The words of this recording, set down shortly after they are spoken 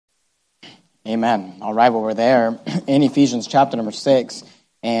Amen. All right, well, we're there in Ephesians chapter number 6,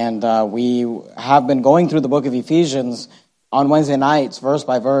 and we have been going through the book of Ephesians on Wednesday nights, verse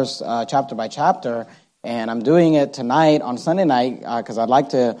by verse, chapter by chapter, and I'm doing it tonight on Sunday night because I'd like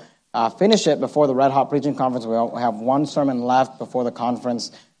to finish it before the Red Hot Preaching Conference. We have one sermon left before the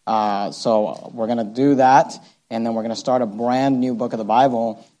conference, so we're going to do that, and then we're going to start a brand new book of the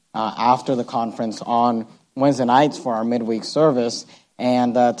Bible after the conference on Wednesday nights for our midweek service,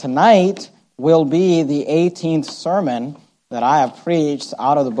 and tonight will be the 18th sermon that I have preached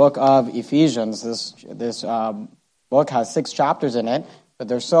out of the book of Ephesians. This book has 6 chapters in it, but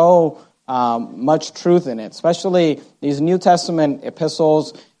there's so much truth in it, especially these New Testament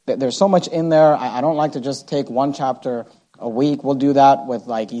epistles. There's so much in there. I don't like to just take one chapter a week. We'll do that with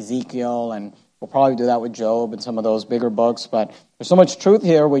like Ezekiel, and we'll probably do that with Job and some of those bigger books, but there's so much truth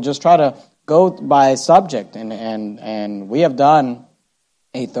here. We just try to go by subject, and we have done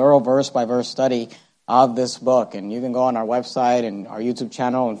a thorough verse-by-verse study of this book. And you can go on our website and our YouTube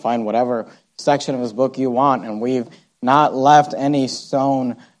channel and find whatever section of this book you want, and we've not left any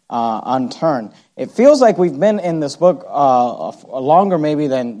stone unturned. It feels like we've been in this book longer maybe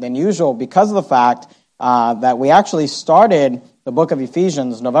than usual because of the fact that we actually started the book of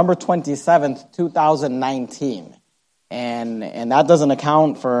Ephesians November 27th, 2019. And that doesn't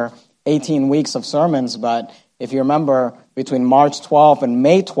account for 18 weeks of sermons, but if you remember, between March 12th and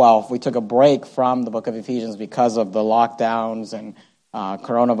May 12th, we took a break from the book of Ephesians because of the lockdowns and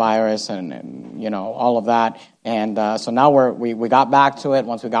coronavirus and you know, all of that. And so now we got back to it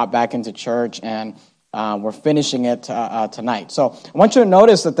once we got back into church, and we're finishing it tonight. So I want you to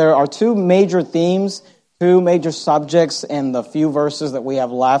notice that there are 2 major themes, 2 major subjects in the few verses that we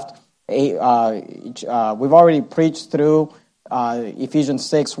have left. We've already preached through Ephesians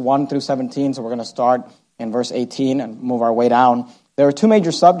 6, 1 through 17, so we're going to start in verse 18 and move our way down. There are 2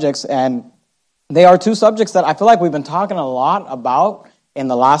 major subjects, and they are 2 subjects that I feel like we've been talking a lot about in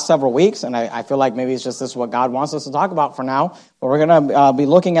the last several weeks, and I feel like maybe it's just this is what God wants us to talk about for now, but we're going to be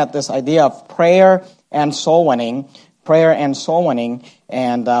looking at this idea of prayer and soul winning,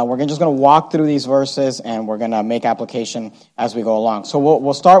 and we're just going to walk through these verses, and we're going to make application as we go along. So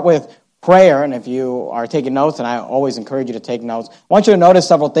we'll start with prayer, and if you are taking notes, and I always encourage you to take notes, I want you to notice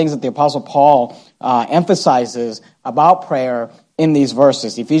several things that the Apostle Paul emphasizes about prayer in these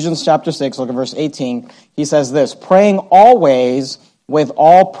verses. Ephesians chapter 6, look at verse 18. He says this: praying always with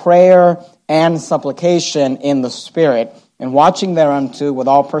all prayer and supplication in the Spirit, and watching thereunto with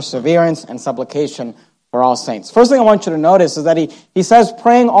all perseverance and supplication for all saints. First thing I want you to notice is that he says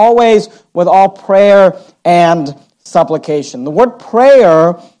praying always with all prayer and supplication. The word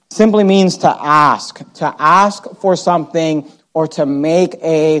prayer simply means to ask for something or to make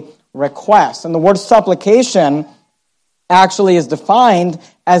a request. And the word supplication actually is defined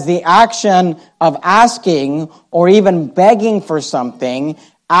as the action of asking or even begging for something,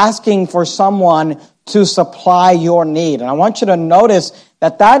 asking for someone to supply your need. And I want you to notice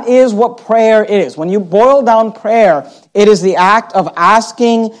that is what prayer is. When you boil down prayer, it is the act of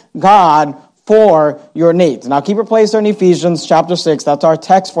asking God for your needs. Now keep your place there in Ephesians chapter 6. That's our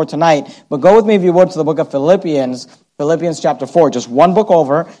text for tonight. But go with me, if you would, to the book of Philippians chapter 4. Just one book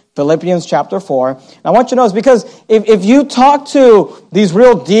over, Philippians chapter 4. And I want you to notice, because if you talk to these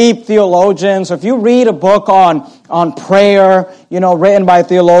real deep theologians, or if you read a book on prayer, written by a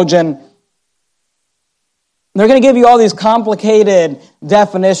theologian, they're going to give you all these complicated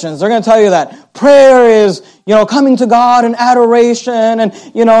definitions. They're going to tell you that prayer is, coming to God in adoration, and,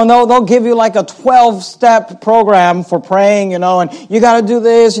 and they'll give you like a 12-step program for praying, and you got to do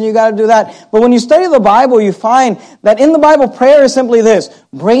this and you got to do that. But when you study the Bible, you find that in the Bible, prayer is simply this: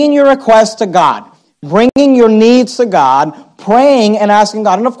 bringing your requests to God, bringing your needs to God, praying and asking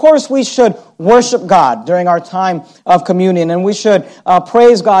God. And of course, we should worship God during our time of communion, and we should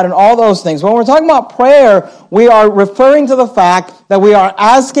praise God and all those things. When we're talking about prayer, we are referring to the fact that we are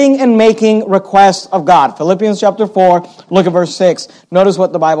asking and making requests of God. Philippians chapter 4, look at verse 6. Notice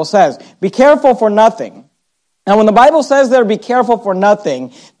what the Bible says. Be careful for nothing. Now, when the Bible says there, be careful for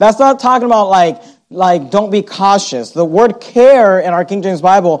nothing, that's not talking about like don't be cautious. The word care in our King James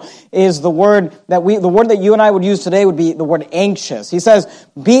Bible is the word that you and I would use today would be the word anxious. He says,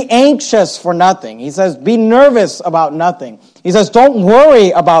 be anxious for nothing. He says, be nervous about nothing. He says, don't worry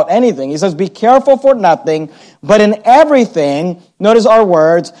about anything. He says, be careful for nothing, but in everything, notice our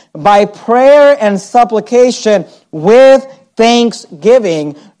words, by prayer and supplication with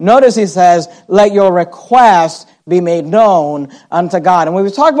thanksgiving. Notice he says, let your requests be made known unto God. And when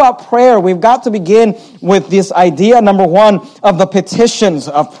we talk about prayer, we've got to begin with this idea, number one, of the petitions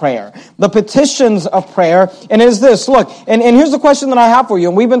of prayer. The petitions of prayer. And it is this. Look, and here's the question that I have for you.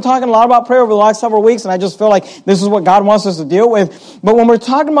 And we've been talking a lot about prayer over the last several weeks, and I just feel like this is what God wants us to deal with. But when we're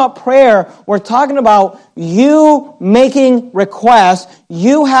talking about prayer, we're talking about you making requests,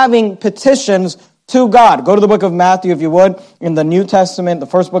 you having petitions to God. Go to the book of Matthew, if you would, in the New Testament, the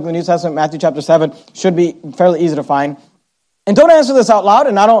first book of the New Testament, Matthew chapter 7, should be fairly easy to find. And don't answer this out loud,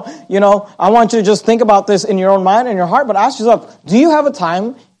 and I want you to just think about this in your own mind and your heart, but ask yourself, do you have a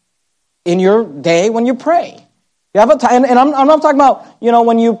time in your day when you pray? You have a time, and I'm not talking about,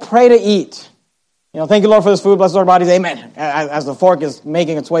 when you pray to eat. Thank you, Lord, for this food, bless our bodies, amen, as the fork is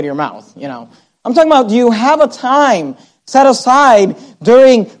making its way to your mouth, I'm talking about, do you have a time set aside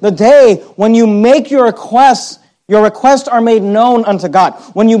during the day when you make your requests are made known unto God,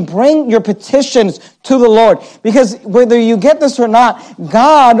 when you bring your petitions to the Lord? Because whether you get this or not,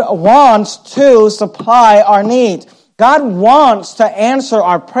 God wants to supply our needs. God wants to answer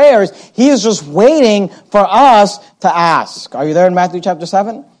our prayers. He is just waiting for us to ask. Are you there in Matthew chapter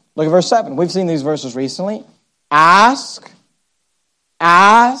 7? Look at verse 7. We've seen these verses recently. Ask,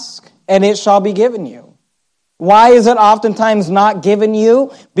 and it shall be given you. Why is it oftentimes not given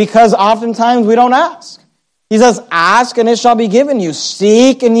you? Because oftentimes we don't ask. He says, ask and it shall be given you.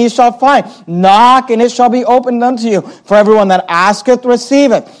 Seek and ye shall find. Knock and it shall be opened unto you. For everyone that asketh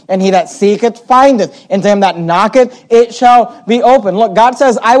receiveth, and he that seeketh findeth. And to him that knocketh it shall be opened. Look, God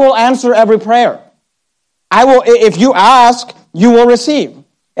says, I will answer every prayer. If you ask, you will receive.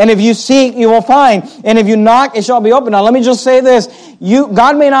 And if you seek, you will find. And if you knock, it shall be opened. Now, let me just say this.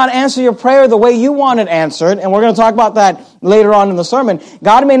 God may not answer your prayer the way you want it answered. And we're going to talk about that later on in the sermon.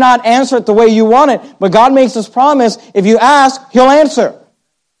 God may not answer it the way you want it. But God makes this promise. If you ask, He'll answer.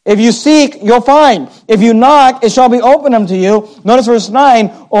 If you seek, you'll find. If you knock, it shall be opened unto you. Notice verse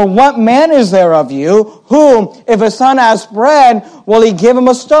 9. Or what man is there of you, whom, if his son asks bread, will he give him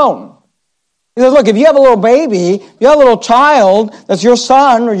a stone? He says, look, if you have a little baby, if you have a little child that's your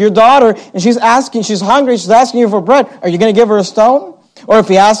son or your daughter, and she's hungry, she's asking you for bread, are you going to give her a stone? Or if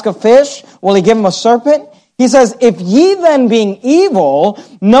he asks a fish, will he give him a serpent? He says, if ye then being evil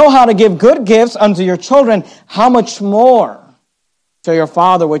know how to give good gifts unto your children, how much more shall your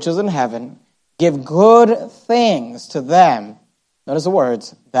Father which is in heaven give good things to them, notice the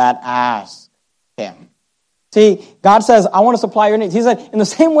words, that ask Him. See, God says, I want to supply your needs. He said, in the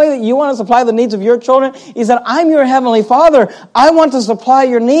same way that you want to supply the needs of your children, He said, I'm your heavenly Father. I want to supply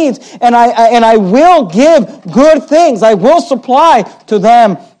your needs, and I will give good things. I will supply to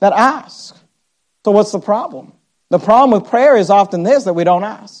them that ask. So what's the problem? The problem with prayer is often this, that we don't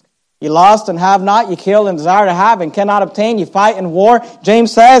ask. You lust and have not, you kill and desire to have and cannot obtain, you fight in war.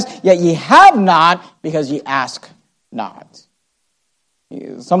 James says, yet ye have not because ye ask not.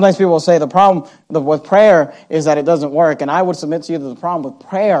 Sometimes people will say the problem with prayer is that it doesn't work. And I would submit to you that the problem with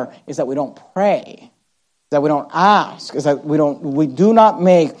prayer is that we don't pray, that we don't ask, is that we do not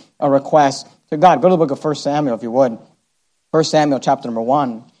make a request to God. Go to the book of 1 Samuel, if you would. 1 Samuel chapter number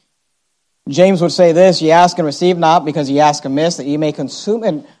 1. James would say this, ye ask and receive not, because ye ask amiss, that ye may consume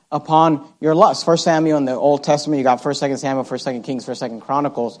it upon your lust. 1 Samuel in the Old Testament, you got 1, 2 Samuel, 1, 2 Kings, 1, 2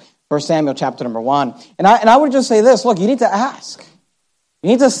 Chronicles, 1 Samuel chapter number 1. And I would just say this, look, you need to ask. You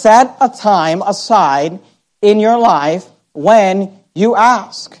need to set a time aside in your life when you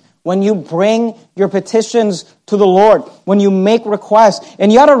ask, when you bring your petitions to the Lord, when you make requests,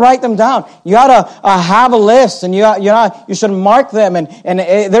 and you ought to write them down. You ought to have a list, and you should mark them. And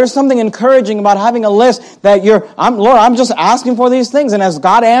there's something encouraging about having a list that Lord, I'm just asking for these things, and as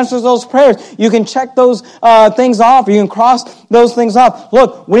God answers those prayers, you can check those things off, or you can cross those things off.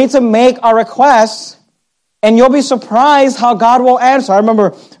 Look, we need to make our requests. And you'll be surprised how God will answer. I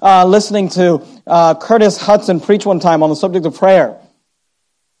remember listening to Curtis Hudson preach one time on the subject of prayer.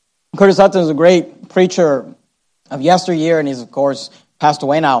 Curtis Hudson is a great preacher of yesteryear, and he's, of course, passed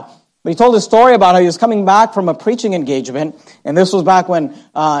away now. But he told a story about how he was coming back from a preaching engagement, and this was back when,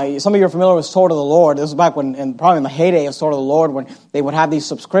 some of you are familiar with Sword of the Lord. This was back when, probably in the heyday of Sword of the Lord, when they would have these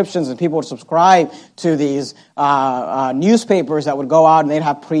subscriptions, and people would subscribe to these newspapers that would go out, and they'd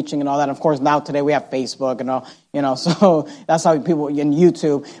have preaching and all that. And of course, now today we have Facebook and all, so that's how people, in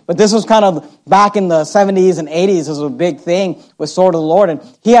YouTube. But this was kind of back in the 70s and 80s. This was a big thing with Sword of the Lord. And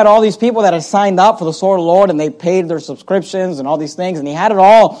he had all these people that had signed up for the Sword of the Lord, and they paid their subscriptions and all these things. And he had it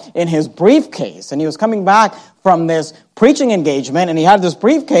all in his briefcase. And he was coming back from this preaching engagement, and he had this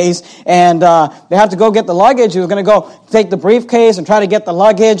briefcase, and they had to go get the luggage. He was going to go take the briefcase and try to get the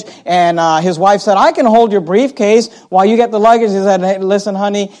luggage, and his wife said, I can hold your briefcase while you get the luggage. He said, hey, listen,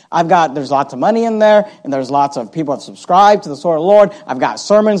 honey, there's lots of money in there, and there's lots of people that subscribe to the Sword of the Lord. I've got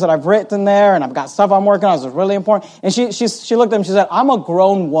sermons that I've written there, and I've got stuff I'm working on. It's really important. And she looked at him, she said, I'm a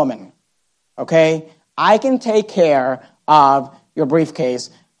grown woman, okay? I can take care of your briefcase.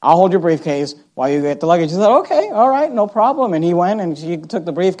 I'll hold your briefcase while you get the luggage. He said, okay, all right, no problem. And he went and she took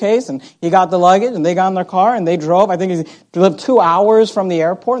the briefcase and he got the luggage and they got in their car and they drove. I think he lived 2 hours from the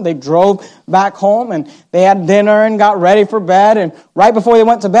airport and they drove back home and they had dinner and got ready for bed. And right before they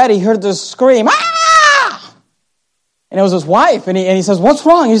went to bed, he heard this scream, ah! And it was his wife. And he says, what's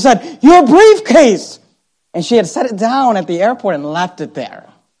wrong? He said, your briefcase. And she had set it down at the airport and left it there.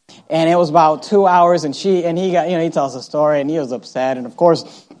 And it was about 2 hours and he got, he tells the story and he was upset. And of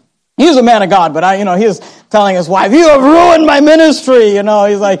course, he was a man of God, but he was telling his wife, you have ruined my ministry. He's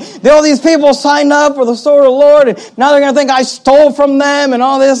like, all these people signed up for the Sword of the Lord, and now they're going to think I stole from them and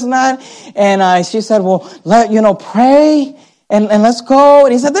all this and that. And she said, well, pray and let's go.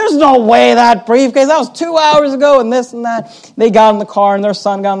 And he said, there's no way that briefcase, that was 2 hours ago and this and that. They got in the car and their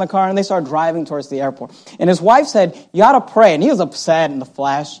son got in the car and they started driving towards the airport. And his wife said, you ought to pray. And he was upset in the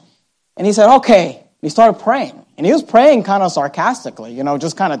flesh. And he said, okay. And he started praying. And he was praying kind of sarcastically,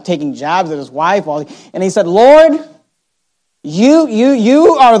 just kind of taking jabs at his wife. And he said, Lord,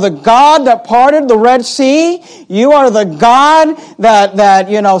 you are the God that parted the Red Sea. You are the God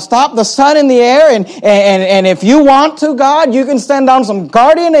that stopped the sun in the air. And if you want to, God, you can send down some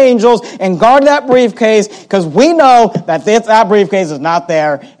guardian angels and guard that briefcase because we know that that briefcase is not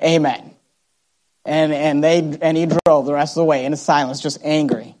there. Amen. And he drove the rest of the way in silence, just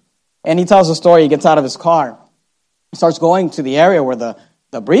angry. And he tells the story. He gets out of his car. He starts going to the area where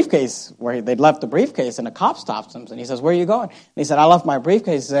the briefcase, where they'd left the briefcase, and a cop stops him. And he says, where are you going? And he said, I left my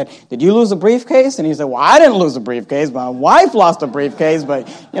briefcase. He said, did you lose the briefcase? And he said, well, I didn't lose the briefcase. My wife lost the briefcase, but,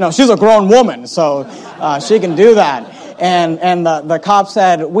 she's a grown woman, so she can do that. And the cop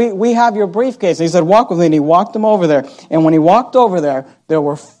said, we have your briefcase. And he said, walk with me. And he walked him over there. And when he walked over there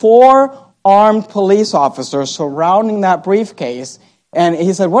were 4 armed police officers surrounding that briefcase. And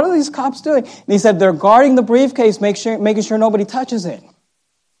he said, what are these cops doing? And he said, they're guarding the briefcase, making sure nobody touches it. And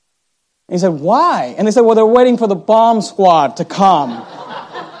he said, why? And they said, well, they're waiting for the bomb squad to come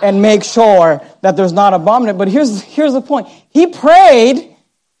and make sure that there's not a bomb in it. But here's the point. He prayed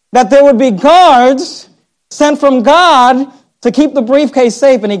that there would be guards sent from God to keep the briefcase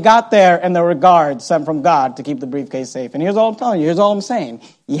safe. And he got there, and there were guards sent from God to keep the briefcase safe. And here's all I'm telling you. Here's all I'm saying.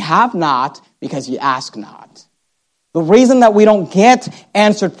 You have not because you ask not. The reason that we don't get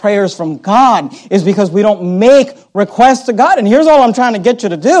answered prayers from God is because we don't make requests to God. And here's all I'm trying to get you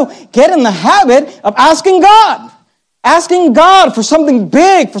to do. Get in the habit of asking God. Asking God for something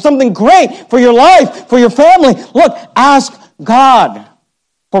big, for something great, for your life, for your family. Look, ask God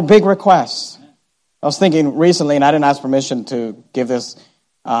for big requests. I was thinking recently, and I didn't ask permission to give this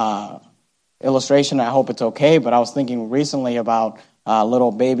illustration. I hope it's okay, but I was thinking recently about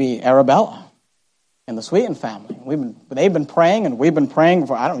little baby Arabella. And the Sweeten family. They've been praying, and we've been praying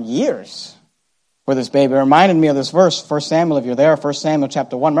for, years for this baby. It reminded me of this verse, 1 Samuel, if you're there, 1 Samuel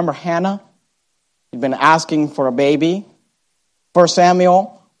chapter 1. Remember Hannah? She'd been asking for a baby. 1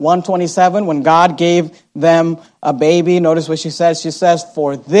 Samuel 1:27, when God gave them a baby, notice what she says. She says,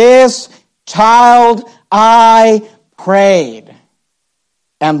 for this child I prayed,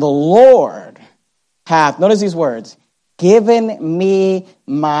 and the Lord hath, notice these words, given me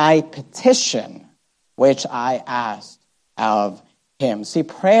my petition, which I asked of him. See,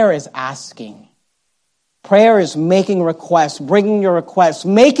 prayer is asking. Prayer is making requests, bringing your requests,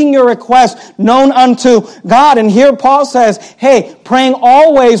 making your requests known unto God. And here Paul says, hey, praying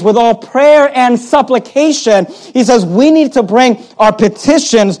always with all prayer and supplication. He says we need to bring our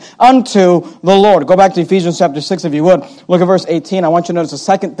petitions unto the Lord. Go back to Ephesians chapter 6 if you would. Look at verse 18. I want you to notice the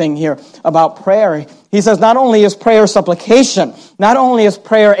second thing here about prayer. He says not only is prayer supplication, not only is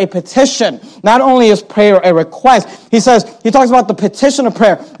prayer a petition, not only is prayer a request. He talks about the petition of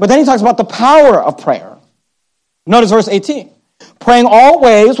prayer, but then he talks about the power of prayer. Notice verse 18. Praying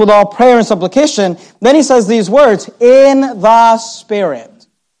always with all prayer and supplication. Then he says these words, in the Spirit.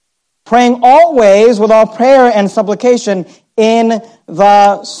 Praying always with all prayer and supplication in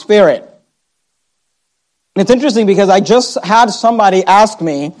the Spirit. And it's interesting because I just had somebody ask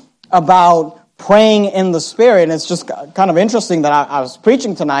me about praying in the Spirit. And it's just kind of interesting that I was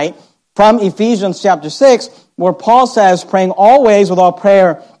preaching tonight from Ephesians chapter 6, where Paul says, praying always with all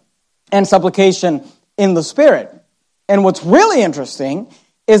prayer and supplication in the Spirit. And what's really interesting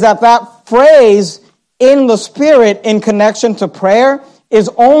is that phrase, in the Spirit in connection to prayer is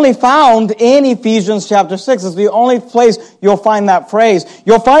only found in Ephesians chapter 6. It's the only place you'll find that phrase.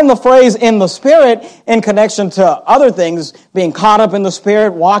 You'll find the phrase in the Spirit in connection to other things, being caught up in the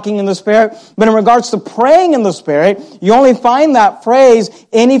Spirit, walking in the Spirit. But in regards to praying in the Spirit, you only find that phrase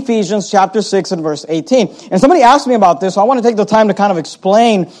in Ephesians chapter 6 and verse 18. And somebody asked me about this, so I want to take the time to kind of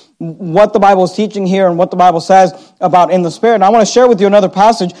explain what the Bible is teaching here and what the Bible says about in the Spirit. And I want to share with you another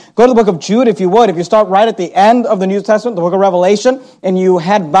passage. Go to the book of Jude if you would. If you start right at the end of the New Testament, the book of Revelation, and you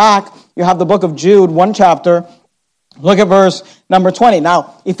head back, you have the book of Jude, one chapter. Look at verse number 20.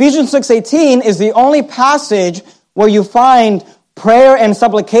 Now, Ephesians 6:18 is the only passage where you find prayer and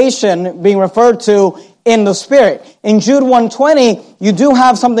supplication being referred to in the Spirit. In Jude 1:20, you do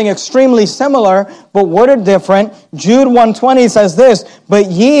have something extremely similar, but worded different. Jude 1:20 says this,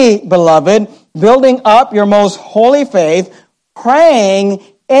 "But ye, beloved, building up your most holy faith, praying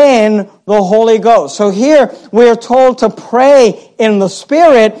in the Holy Ghost." So here we are told to pray in the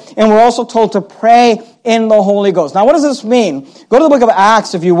Spirit, and we're also told to pray in the Holy Ghost. Now, what does this mean? Go to the book of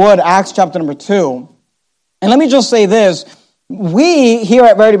Acts, if you would, Acts chapter number 2. And let me just say this. We here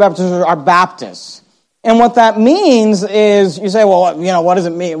at Verity Baptist are Baptists. And what that means is, you say, well, what does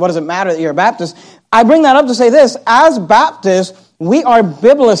it mean? What does it matter that you're a Baptist? I bring that up to say this. As Baptists, we are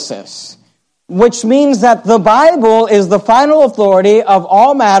biblicists, which means that the Bible is the final authority of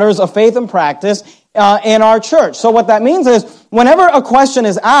all matters of faith and practice in our church. So what that means is, whenever a question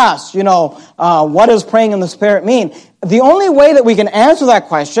is asked, what does praying in the Spirit mean? The only way that we can answer that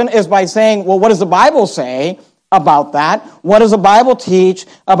question is by saying, well, what does the Bible say about that? What does the Bible teach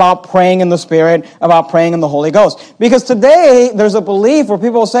about praying in the Spirit, about praying in the Holy Ghost? Because today, there's a belief where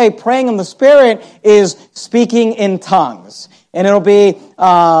people say praying in the Spirit is speaking in tongues. And it'll be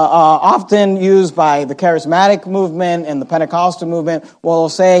often used by the charismatic movement and the Pentecostal movement. Well, it'll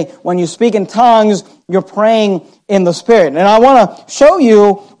say, when you speak in tongues, you're praying in the Spirit. And I want to show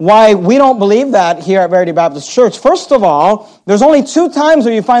you why we don't believe that here at Verity Baptist Church. First of all, there's only 2 times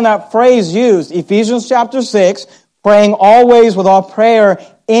where you find that phrase used. Ephesians chapter 6, praying always with all prayer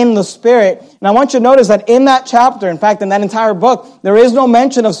in the Spirit. And I want you to notice that in that chapter, in fact, in that entire book, there is no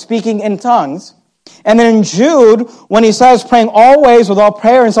mention of speaking in tongues. And then in Jude, when he says praying always with all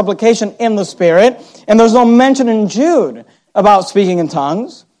prayer and supplication in the Spirit, and there's no mention in Jude about speaking in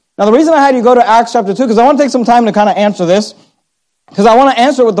tongues. Now, the reason I had you go to Acts chapter 2, because I want to take some time to kind of answer this, because I want to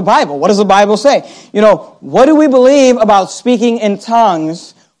answer it with the Bible. What does the Bible say? What do we believe about speaking in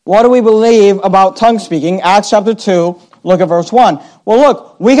tongues? What do we believe about tongue speaking? Acts chapter 2, look at verse 1. Well,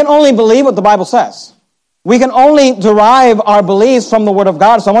 look, we can only believe what the Bible says. We can only derive our beliefs from the Word of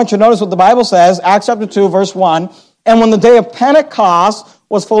God. So I want you to notice what the Bible says, Acts chapter 2, verse 1. And when the day of Pentecost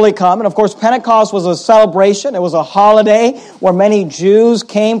was fully come, and of course Pentecost was a celebration, it was a holiday where many Jews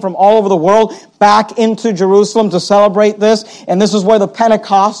came from all over the world back into Jerusalem to celebrate this. And this is where the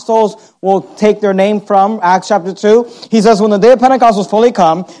Pentecostals will take their name from, Acts chapter 2. He says, when the day of Pentecost was fully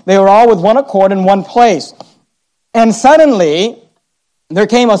come, they were all with one accord in one place. And suddenly there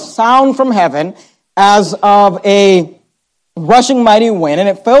came a sound from heaven as of a rushing mighty wind, and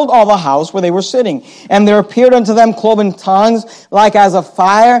it filled all the house where they were sitting. And there appeared unto them cloven tongues like as of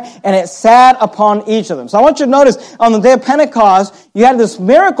fire, and it sat upon each of them. So I want you to notice, on the day of Pentecost, you had this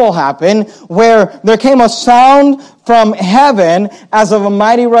miracle happen where there came a sound from heaven as of a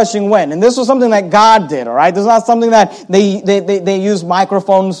mighty rushing wind. And this was something that God did, all right? This is not something that they used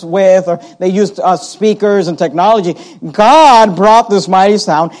microphones with, or they used speakers and technology. God brought this mighty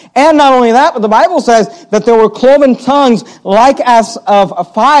sound. And not only that, but the Bible says that there were cloven tongues like as of a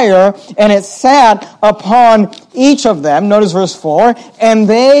fire, and it sat upon each of them. Notice verse 4. And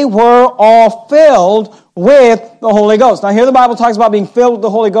they were all filled with the Holy Ghost. Now here the Bible talks about being filled with the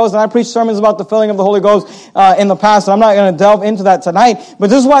Holy Ghost, and I preached sermons about the filling of the Holy Ghost in the past, and I'm not going to delve into that tonight. But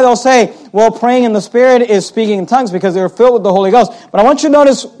this is why they'll say, well, praying in the Spirit is speaking in tongues, because they were filled with the Holy Ghost. But I want you to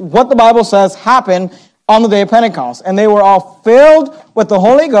notice what the Bible says happened on the day of Pentecost. And they were all filled with the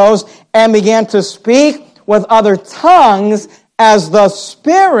Holy Ghost and began to speak with other tongues as the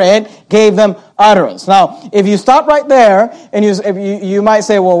Spirit gave them utterance. Now, if you stop right there, and you might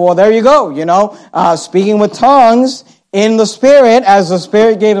say, well, there you go, speaking with tongues in the Spirit as the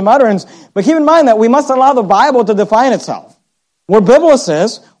Spirit gave them utterance. But keep in mind that we must allow the Bible to define itself. We're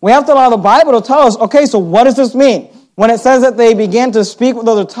biblicists. We have to allow the Bible to tell us, okay, so what does this mean? When it says that they began to speak with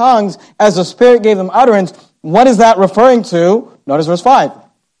other tongues as the Spirit gave them utterance, what is that referring to? Notice verse 5.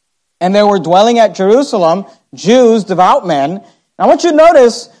 And there were dwelling at Jerusalem Jews, devout men. I want you to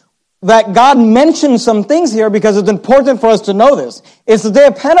notice that God mentions some things here because it's important for us to know this. It's the day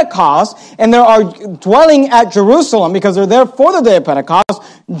of Pentecost, and there are dwelling at Jerusalem, because they're there for the day of Pentecost,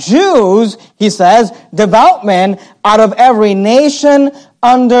 Jews, he says, devout men out of every nation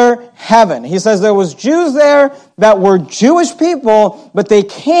under heaven. He says there was Jews there that were Jewish people, but they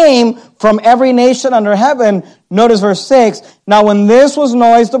came from every nation under heaven. Notice verse 6. Now when this was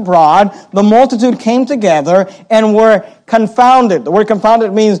noised abroad, the multitude came together and were confounded. The word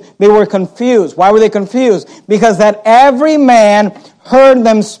confounded means they were confused. Why were they confused? Because that every man heard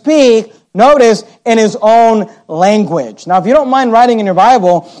them speak, notice, in his own language. Now, if you don't mind writing in your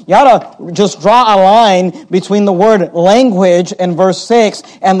Bible, you ought to just draw a line between the word language in verse 6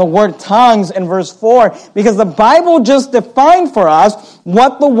 and the word tongues in verse 4, because the Bible just defined for us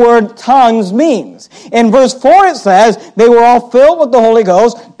what the word tongues means. In verse 4 it says, they were all filled with the Holy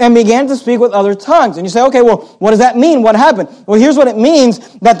Ghost and began to speak with other tongues. And you say, okay, well, what does that mean? What happened? Well, here's what it means,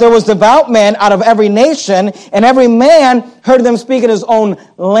 that there was devout men out of every nation, and every man heard them speak in his own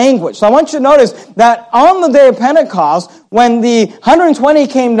language. So I want you to notice that on the day of Pentecost, when the 120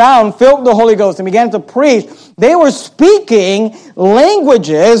 came down, filled with the Holy Ghost, and began to preach, they were speaking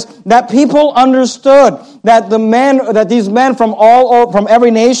languages that people understood, that these men from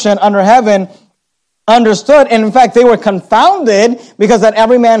every nation under heaven understood. And in fact, they were confounded because that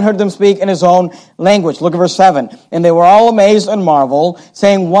every man heard them speak in his own language. Look at verse 7. And they were all amazed and marveled,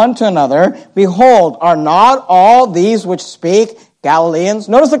 saying one to another, behold, are not all these which speak Galileans?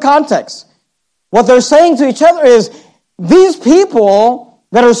 Notice the context. What they're saying to each other is, these people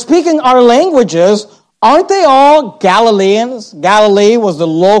that are speaking our languages, aren't they all Galileans? Galilee was the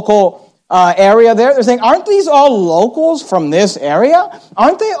local area there. They're saying, aren't these all locals from this area?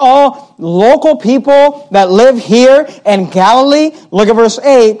 Aren't they all local people that live here in Galilee? Look at verse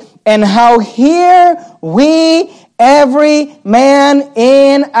 8. And how here we, every man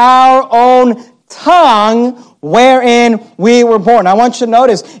in our own tongue, wherein we were born. I want you to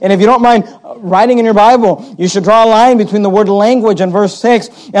notice, and if you don't mind writing in your Bible, you should draw a line between the word language in verse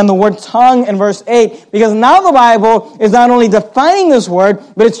 6 and the word tongue in verse 8, because now the Bible is not only defining this word,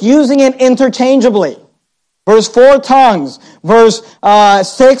 but it's using it interchangeably. Verse 4, tongues. Verse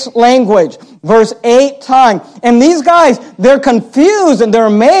 6, language. Verse 8, tongue. And these guys, they're confused and they're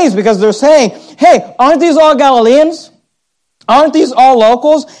amazed because they're saying, hey, aren't these all Galileans? Aren't these all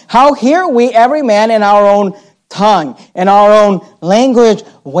locals? How hear we every man in our own tongue, in our own language,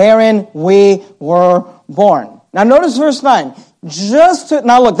 wherein we were born? Now notice verse 9.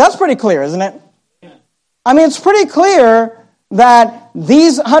 Now look, that's pretty clear, isn't it? I mean, it's pretty clear that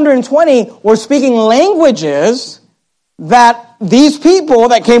these 120 were speaking languages that these people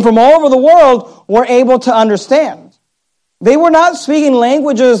that came from all over the world were able to understand. They were not speaking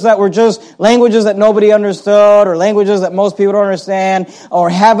languages that were just languages that nobody understood, or languages that most people don't understand, or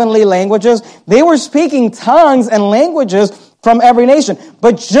heavenly languages. They were speaking tongues and languages from every nation.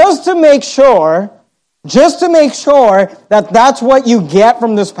 But just to make sure that that's what you get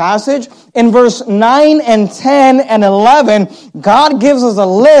from this passage, in verse 9 and 10 and 11, God gives us a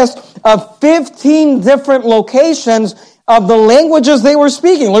list of 15 different locations of the languages they were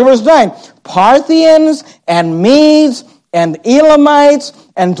speaking. Look at verse 9. Parthians and Medes and Elamites,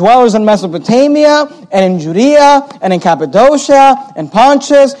 and dwellers in Mesopotamia, and in Judea, and in Cappadocia, and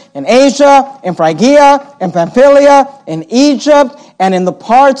Pontus, and Asia, and Phrygia, and Pamphylia, and Egypt, and in the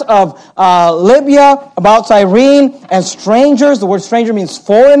parts of Libya, about Cyrene, and strangers, the word stranger means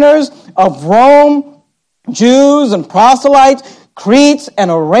foreigners, of Rome, Jews and proselytes, Cretes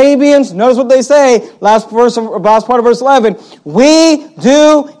and Arabians. Notice what they say, last part of verse 11. We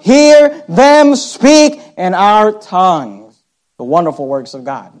do hear them speak in our tongues the wonderful works of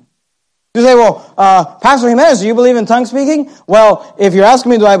God. You say, well, Pastor Jimenez, do you believe in tongue speaking? Well, if you're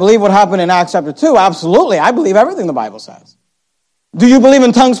asking me, do I believe what happened in Acts chapter 2? Absolutely. I believe everything the Bible says. Do you believe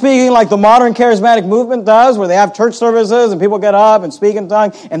in tongue speaking like the modern charismatic movement does, where they have church services and people get up and speak in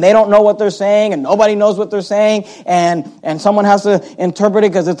tongue and they don't know what they're saying and nobody knows what they're saying and someone has to interpret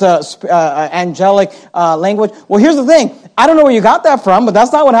it because it's a angelic language? Well, here's the thing. I don't know where you got that from, but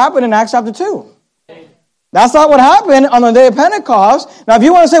that's not what happened in Acts chapter 2. That's not what happened on the day of Pentecost. Now, if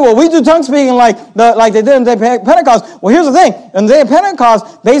you want to say, well, we do tongue speaking like they did on the day of Pentecost, well, here's the thing. On the day of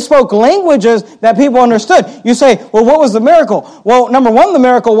Pentecost, they spoke languages that people understood. You say, well, what was the miracle? Well, number one, the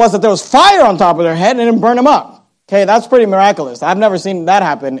miracle was that there was fire on top of their head and it didn't burn them up. Okay, that's pretty miraculous. I've never seen that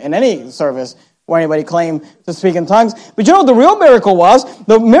happen in any service where anybody claimed to speak in tongues. But you know what the real miracle was?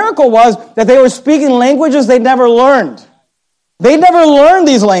 The miracle was that they were speaking languages they'd never learned. They never learned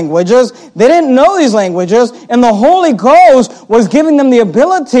these languages. They didn't know these languages. And the Holy Ghost was giving them the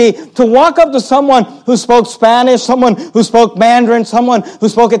ability to walk up to someone who spoke Spanish, someone who spoke Mandarin, someone who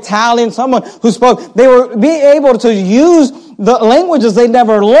spoke Italian, someone who spoke... They were being able to use the languages they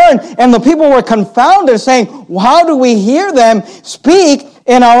never learned. And the people were confounded, saying, how do we hear them speak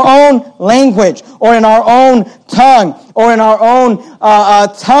in our own language, or in our own tongue, or in our own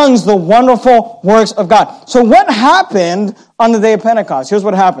tongues, the wonderful works of God? So what happened on the day of Pentecost? Here's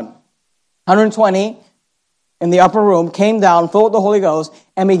what happened. 120 in the upper room came down, filled with the Holy Ghost,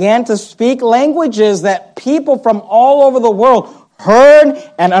 and began to speak languages that people from all over the world heard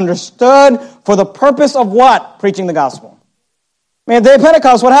and understood, for the purpose of what? Preaching the gospel. I mean, at the day of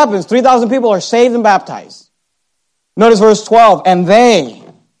Pentecost, what happens? 3,000 people are saved and baptized. Notice verse 12. And they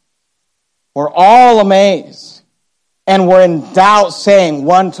were all amazed and were in doubt, saying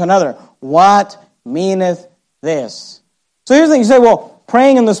one to another, what meaneth this? So here's the thing. You say, well,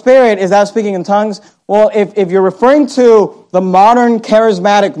 praying in the Spirit, is that speaking in tongues? Well, if you're referring to the modern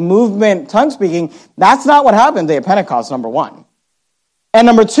charismatic movement, tongue speaking, that's not what happened at Pentecost, number one. And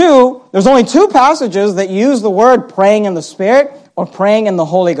number two, there's only two passages that use the word praying in the Spirit or praying in the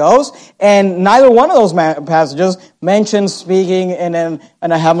Holy Ghost, and neither one of those passages mentions speaking in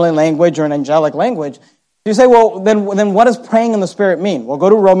a heavenly language or an angelic language. So you say, well, then what does praying in the Spirit mean? Well, go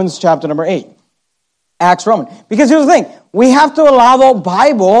to Romans chapter number 8. Acts Roman. Because here's the thing. We have to allow the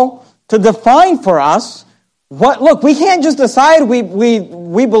Bible to define for us look, we can't just decide we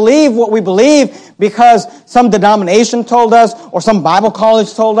believe what we believe because some denomination told us, or some Bible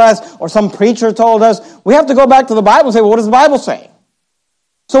college told us, or some preacher told us. We have to go back to the Bible and say, well, what does the Bible say?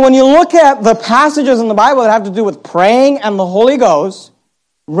 So when you look at the passages in the Bible that have to do with praying and the Holy Ghost,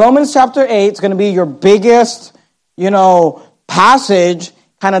 Romans chapter 8 is going to be your biggest, passage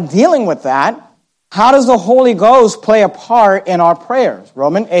kind of dealing with that. How does the Holy Ghost play a part in our prayers?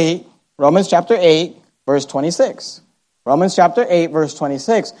 Romans chapter 8, verse 26. Romans chapter 8, verse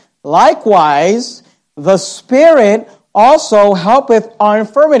 26. Likewise, the Spirit also helpeth our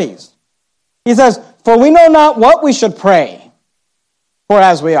infirmities. He says, for we know not what we should pray for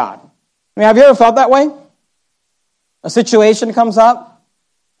as we ought. I mean, have you ever felt that way? A situation comes up,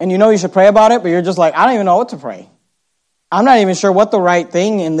 and you know you should pray about it, but you're just like, I don't even know what to pray. I'm not even sure what the right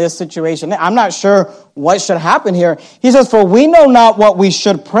thing in this situation is. I'm not sure what should happen here. He says, for we know not what we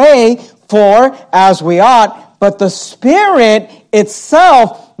should pray for as we ought, but the Spirit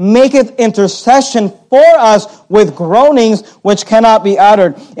itself maketh intercession for us with groanings which cannot be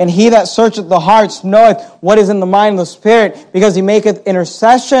uttered. And he that searcheth the hearts knoweth what is in the mind of the Spirit, because he maketh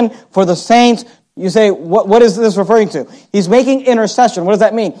intercession for the saints. You say, what is this referring to? He's making intercession. What does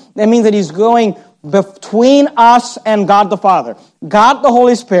that mean? That means that he's going between us and God the Father. God the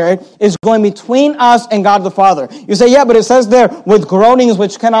Holy Spirit is going between us and God the Father. You say, yeah, but it says there, with groanings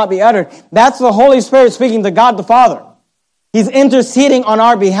which cannot be uttered. That's the Holy Spirit speaking to God the Father. He's interceding on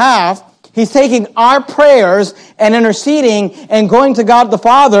our behalf. He's taking our prayers and interceding and going to God the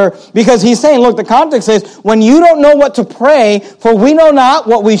Father, because he's saying, look, the context is, when you don't know what to pray, for we know not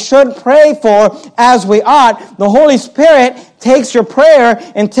what we should pray for as we ought, the Holy Spirit takes your prayer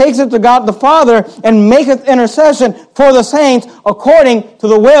and takes it to God the Father and maketh intercession for the saints according to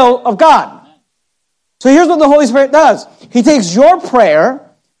the will of God. So here's what the Holy Spirit does. He takes your prayer,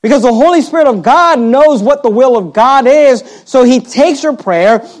 because the Holy Spirit of God knows what the will of God is, so he takes your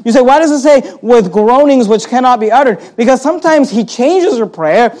prayer. You say, why does it say, with groanings which cannot be uttered? Because sometimes he changes your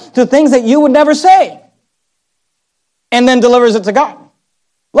prayer to things that you would never say, and then delivers it to God.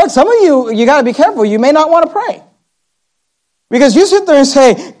 Look, some of you got to be careful. You may not want to pray. Because you sit there and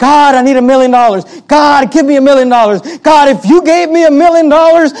say, God, I need $1 million. God, give me $1 million. God, if you gave me $1 million,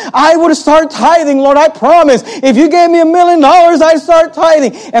 I would start tithing, Lord, I promise. If you gave me $1 million, I'd start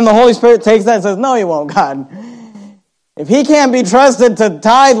tithing. And the Holy Spirit takes that and says, no, you won't, God. If he can't be trusted to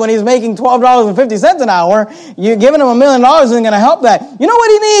tithe when he's making $12.50 an hour, you giving him $1 million isn't going to help that. You know what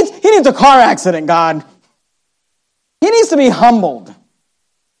he needs? He needs a car accident, God. He needs to be humbled.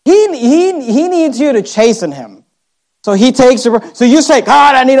 He needs you to chasten him. So he takes your, so you say,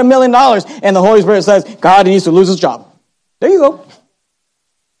 God, I need $1 million. And the Holy Spirit says, God, he needs to lose his job. There you go.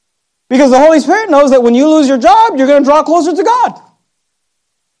 Because the Holy Spirit knows that when you lose your job, you're going to draw closer to God.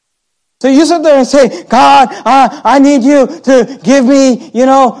 So you sit there and say, God, I need you to give me,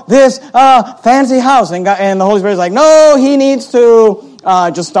 this fancy house. And the Holy Spirit's like, no, he needs to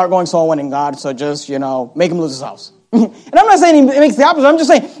just start going soul winning, God. So just, make him lose his house. And I'm not saying he makes the opposite. I'm just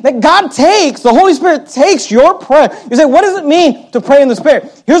saying that the Holy Spirit takes your prayer. You say, what does it mean to pray in the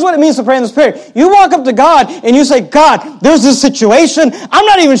Spirit? Here's what it means to pray in the Spirit. You walk up to God and you say, God, there's this situation. I'm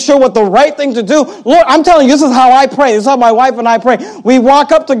not even sure what the right thing to do. Lord, I'm telling you, this is how I pray. This is how my wife and I pray. We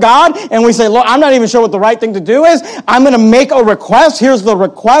walk up to God and we say, Lord, I'm not even sure what the right thing to do is. I'm going to make a request. Here's the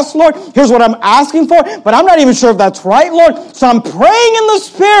request, Lord. Here's what I'm asking for. But I'm not even sure if that's right, Lord. So I'm praying in the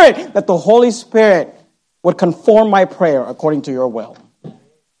Spirit that the Holy Spirit would conform my prayer according to your will.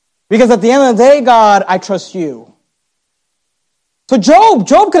 Because at the end of the day, God, I trust you. So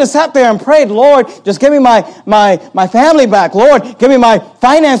Job could have sat there and prayed, Lord, just give me my family back. Lord, give me my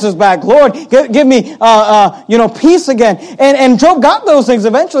finances back. Lord, give me, peace again. And Job got those things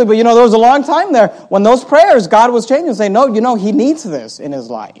eventually, but, there was a long time there when those prayers, God was changing and saying, no, he needs this in his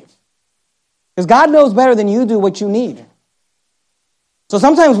life. Because God knows better than you do what you need. So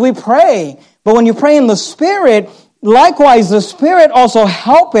sometimes we pray, but when you pray in the Spirit, likewise the Spirit also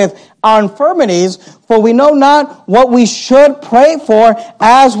helpeth our infirmities, for we know not what we should pray for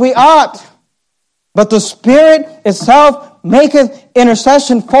as we ought. But the Spirit itself maketh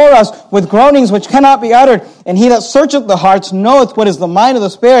intercession for us with groanings which cannot be uttered. And he that searcheth the hearts knoweth what is the mind of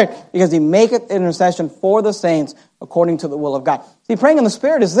the Spirit, because he maketh intercession for the saints according to the will of God. See, praying in the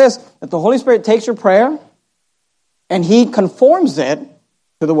Spirit is this, that the Holy Spirit takes your prayer and he conforms it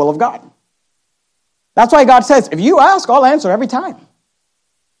to the will of God. That's why God says, if you ask, I'll answer every time.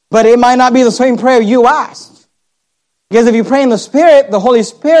 But it might not be the same prayer you asked. Because if you pray in the Spirit, the Holy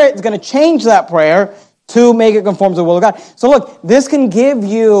Spirit is going to change that prayer to make it conform to the will of God. So look, this can give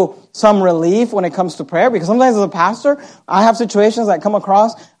you some relief when it comes to prayer, because sometimes as a pastor, I have situations that I come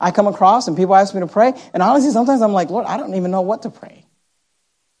across and people ask me to pray, and honestly, sometimes I'm like, Lord, I don't even know what to pray.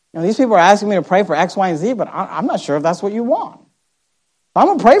 These people are asking me to pray for X, Y, and Z, but I'm not sure if that's what you want. I'm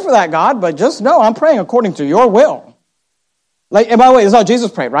going to pray for that, God, but just know I'm praying according to your will. And by the way, this is how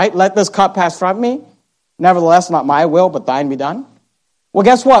Jesus prayed, right? Let this cup pass from me. Nevertheless, not my will, but thine be done. Well,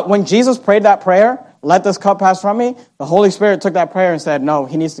 guess what? When Jesus prayed that prayer, let this cup pass from me, the Holy Spirit took that prayer and said, no,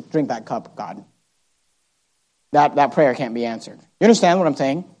 he needs to drink that cup, God. That prayer can't be answered. You understand what I'm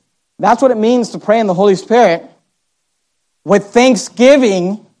saying? That's what it means to pray in the Holy Spirit. With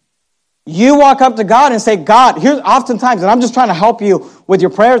thanksgiving, you walk up to God and say, God, here's oftentimes, and I'm just trying to help you with your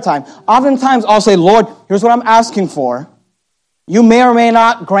prayer time. Oftentimes I'll say, Lord, here's what I'm asking for. You may or may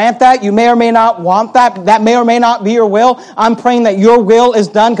not grant that. You may or may not want that. That may or may not be your will. I'm praying that your will is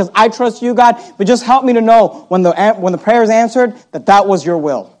done because I trust you, God. But just help me to know when the prayer is answered that was your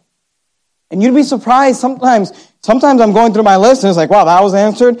will. And you'd be surprised sometimes I'm going through my list and it's like, wow, that was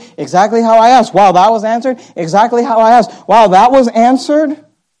answered exactly how I asked. Wow, that was answered exactly how I asked. Wow, that was answered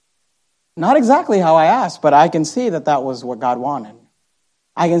not exactly how I asked, but I can see that was what God wanted.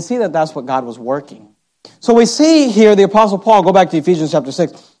 I can see that that's what God was working. So we see here the Apostle Paul, go back to Ephesians chapter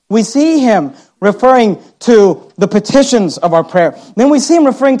 6, we see him referring to the petitions of our prayer. Then we see him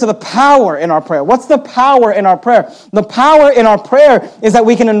referring to the power in our prayer. What's the power in our prayer? The power in our prayer is that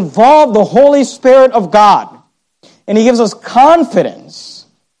we can involve the Holy Spirit of God. And he gives us confidence.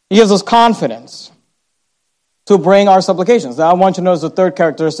 He gives us confidence to bring our supplications. Now I want you to notice the third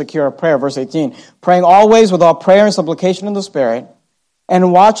characteristic here of prayer, verse 18. Praying always with all prayer and supplication in the Spirit,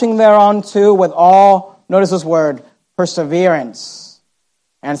 and watching thereunto with all, notice this word, perseverance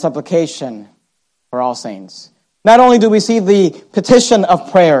and supplication for all saints. Not only do we see the petition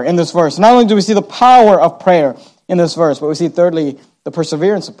of prayer in this verse, not only do we see the power of prayer in this verse, but we see thirdly the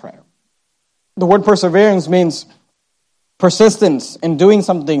perseverance of prayer. The word perseverance means persistence in doing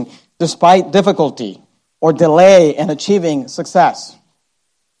something despite difficulty or delay in achieving success.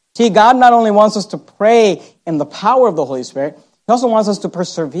 See, God not only wants us to pray in the power of the Holy Spirit, he also wants us to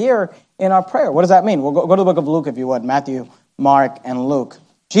persevere in our prayer. What does that mean? We'll go to the book of Luke, if you would, Matthew, Mark, and Luke.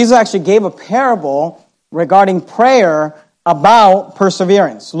 Jesus actually gave a parable regarding prayer about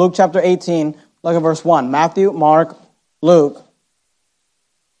perseverance. Luke chapter 18, look at verse 1. Matthew, Mark, Luke.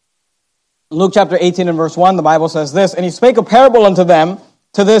 Luke chapter 18 and verse 1, the Bible says this, and he spake a parable unto them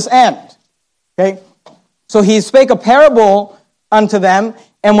to this end. Okay? So he spake a parable unto them,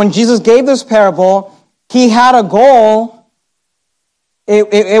 and when Jesus gave this parable, he had a goal.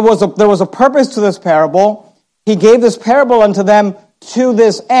 There was a purpose to this parable. He gave this parable unto them to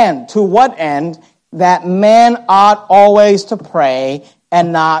this end. To what end? That man ought always to pray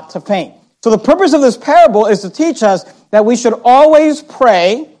and not to faint. So the purpose of this parable is to teach us that we should always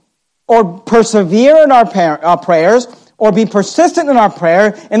pray or persevere in our prayers or be persistent in our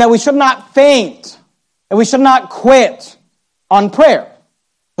prayer, and that we should not faint and we should not quit on prayer.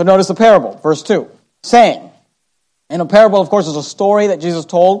 So notice the parable, verse 2, saying, and a parable, of course, is a story that Jesus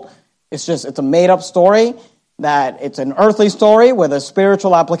told. It's a made-up story, that it's an earthly story with a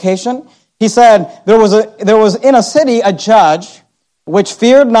spiritual application. He said, there was in a city a judge which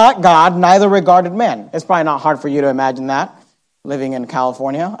feared not God, neither regarded men. It's probably not hard for you to imagine that, living in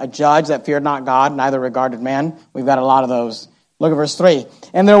California. A judge that feared not God, neither regarded man. We've got a lot of those. Look at verse 3.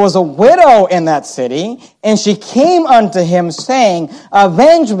 And there was a widow in that city, and she came unto him, saying,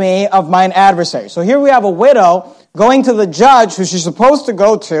 avenge me of mine adversary. So here we have a widow going to the judge who she's supposed to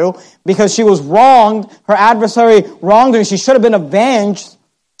go to because she was wronged. Her adversary wronged her and she should have been avenged.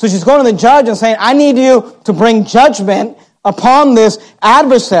 So she's going to the judge and saying, I need you to bring judgment upon this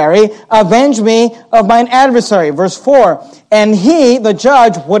adversary. Avenge me of mine adversary. Verse 4, and he, the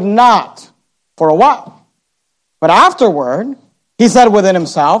judge, would not for a while. But afterward, he said within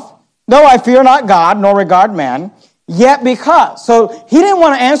himself, no, I fear not God, nor regard man, yet because. So he didn't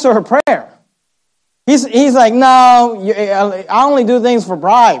want to answer her prayer. He's like, no, I only do things for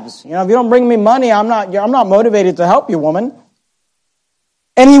bribes. If you don't bring me money, I'm not motivated to help you, woman.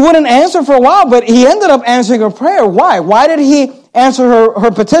 And he wouldn't answer for a while, but he ended up answering her prayer. Why? Why did he answer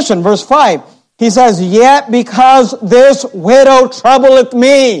her petition? Verse 5, he says, yet because this widow troubleth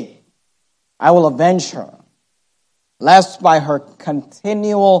me, I will avenge her, lest by her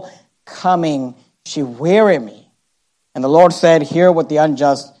continual coming she weary me. And the Lord said, hear what the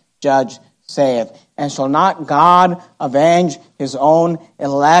unjust judge saith. And shall not God avenge his own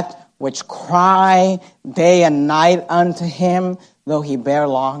elect, which cry day and night unto him, though he bear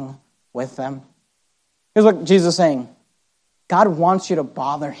long with them? Here's what Jesus is saying. God wants you to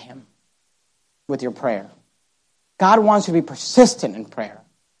bother him with your prayer. God wants you to be persistent in prayer.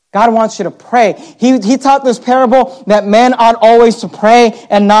 God wants you to pray. He taught this parable that men ought always to pray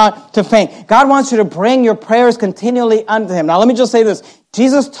and not to faint. God wants you to bring your prayers continually unto him. Now let me just say this.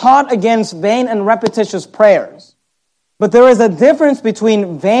 Jesus taught against vain and repetitious prayers. But there is a difference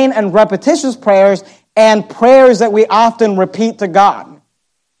between vain and repetitious prayers and prayers that we often repeat to God.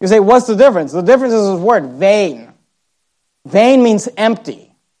 You say, what's the difference? The difference is this word, vain. Vain means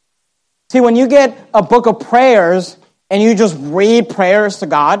empty. See, when you get a book of prayers and you just read prayers to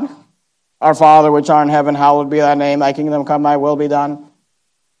God, our Father which art in heaven, hallowed be thy name, thy kingdom come, thy will be done.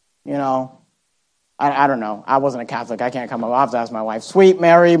 I don't know. I wasn't a Catholic. I can't come up. I'll have to ask my wife. Sweet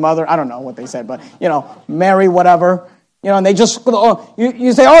Mary, Mother. I don't know what they said, but, Mary, whatever. And they just,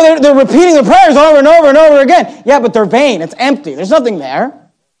 you say, they're repeating the prayers over and over and over again. Yeah, but they're vain. It's empty. There's nothing there.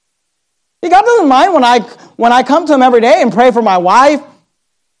 See, God doesn't mind when I come to him every day and pray for my wife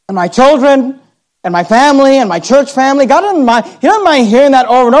and my children and my family and my church family. God doesn't mind. He doesn't mind hearing that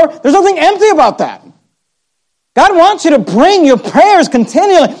over and over. There's nothing empty about that. God wants you to bring your prayers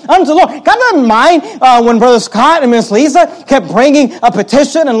continually unto the Lord. God doesn't mind when Brother Scott and Miss Lisa kept bringing a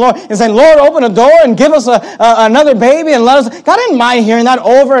petition and saying, Lord, open a door and give us another baby and let us. God didn't mind hearing that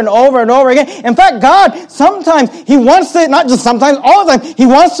over and over and over again. In fact, God, sometimes he wants to, not just sometimes, all the time, he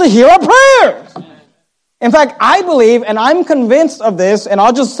wants to hear our prayers. In fact, I believe, and I'm convinced of this, and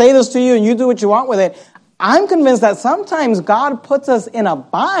I'll just say this to you and you do what you want with it. I'm convinced that sometimes God puts us in a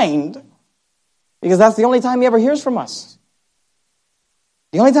bind because that's the only time he ever hears from us.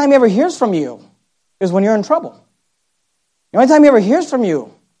 The only time he ever hears from you is when you're in trouble. The only time he ever hears from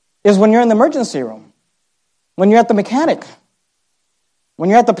you is when you're in the emergency room, when you're at the mechanic, when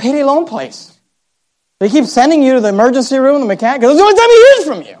you're at the payday loan place. They keep sending you to the emergency room, the mechanic, because that's the only time he hears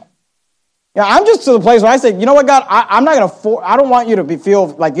from you. I'm just to the place where I say, you know what, God, I'm not going to I don't want you to feel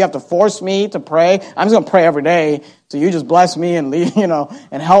like you have to force me to pray. I'm just going to pray every day. So you just bless me and lead,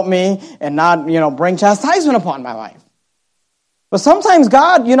 and help me and not, bring chastisement upon my life. But sometimes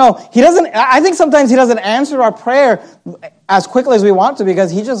God, I think sometimes he doesn't answer our prayer as quickly as we want to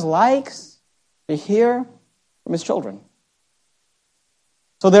because he just likes to hear from his children.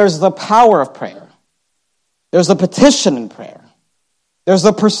 So there's the power of prayer. There's the petition in prayer. There's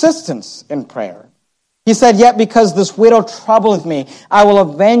the persistence in prayer. He said, yet because this widow troubleth me, I will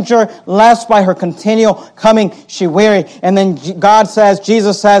avenge her, lest by her continual coming she weary. And then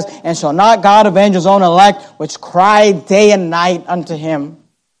Jesus says, and shall not God avenge his own elect, which cry day and night unto him,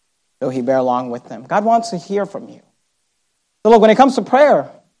 though he bear long with them. God wants to hear from you. So look, when it comes to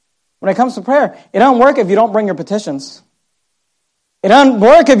prayer, it don't work if you don't bring your petitions. It doesn't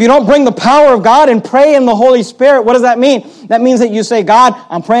work if you don't bring the power of God and pray in the Holy Spirit. What does that mean? That means that you say, God,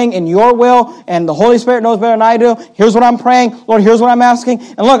 I'm praying in your will, and the Holy Spirit knows better than I do. Here's what I'm praying. Lord, here's what I'm asking.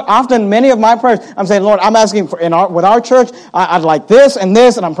 And look, often many of my prayers, I'm saying, Lord, I'm asking for with our church, I'd like this, and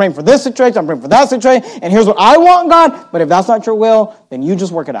I'm praying for this situation, I'm praying for that situation, and here's what I want, God. But if that's not your will, then you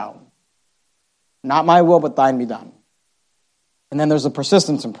just work it out. Not my will, but thine be done. And then there's the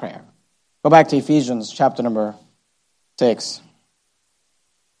persistence in prayer. Go back to Ephesians chapter number 6.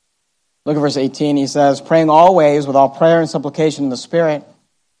 Look at verse 18. He says, praying always with all prayer and supplication in the Spirit,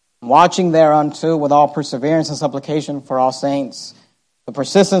 watching thereunto with all perseverance and supplication for all saints. The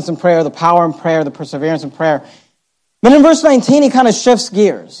persistence in prayer, the power in prayer, the perseverance in prayer. Then in verse 19, he kind of shifts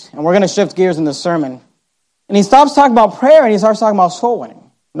gears. And we're going to shift gears in this sermon. And he stops talking about prayer and he starts talking about soul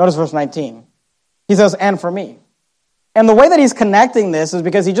winning. Notice verse 19. He says, and for me. And the way that he's connecting this is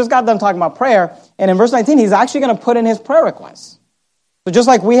because he just got done talking about prayer, and in verse 19, he's actually going to put in his prayer requests. So just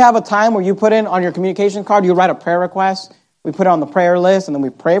like we have a time where you put in on your communication card, you write a prayer request, we put it on the prayer list, and then we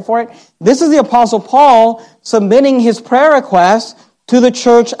pray for it. This is the Apostle Paul submitting his prayer request to the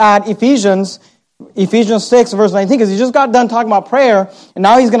church at Ephesians 6, verse 19, because he just got done talking about prayer, and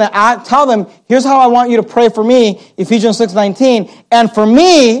now he's going to tell them, here's how I want you to pray for me, Ephesians 6:19, and for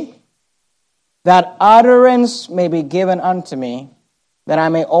me, that utterance may be given unto me, that I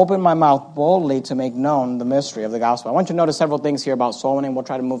may open my mouth boldly to make known the mystery of the gospel. I want you to notice several things here about soul winning. We'll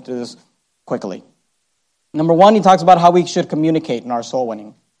try to move through this quickly. Number one, he talks about how we should communicate in our soul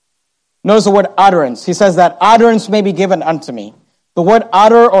winning. Notice the word utterance. He says that utterance may be given unto me. The word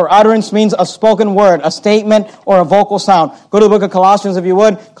utter or utterance means a spoken word, a statement, or a vocal sound. Go to the book of Colossians if you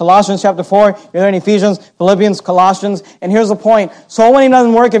would. Colossians chapter 4. You're there in Ephesians, Philippians, Colossians. And here's the point. Soul winning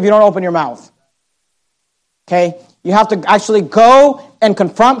doesn't work if you don't open your mouth. Okay? You have to actually go and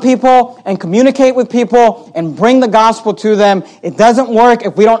confront people and communicate with people and bring the gospel to them. It doesn't work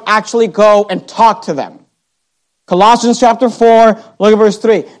if we don't actually go and talk to them. Colossians chapter 4, look at verse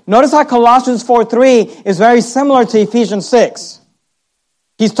 3. Notice how Colossians 4:3 is very similar to Ephesians 6.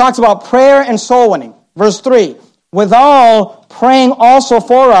 He talks about prayer and soul winning. Verse 3, withal praying also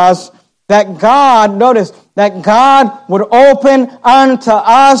for us that God, notice, that God would open unto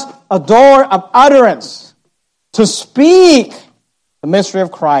us a door of utterance to speak the mystery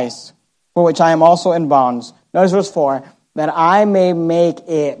of Christ, for which I am also in bonds. Notice verse 4, that I may make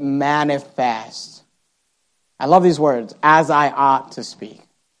it manifest. I love these words, as I ought to speak.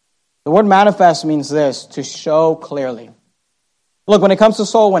 The word manifest means this, to show clearly. Look, when it comes to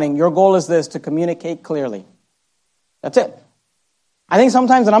soul winning, your goal is this, to communicate clearly. That's it. I think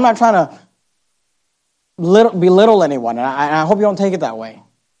sometimes, and I'm not trying to belittle anyone, and I hope you don't take it that way.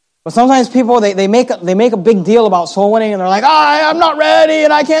 But sometimes people, they make a big deal about soul winning, and they're like, I'm not ready,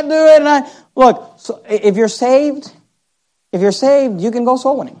 and I can't do it. Look, so if you're saved, you can go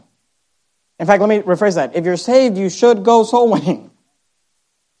soul winning. In fact, let me rephrase that. If you're saved, you should go soul winning.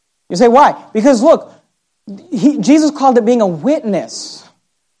 You say, why? Because look, Jesus called it being a witness.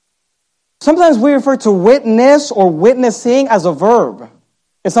 Sometimes we refer to witness or witnessing as a verb.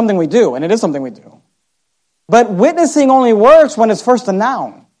 It's something we do, and it is something we do. But witnessing only works when it's first a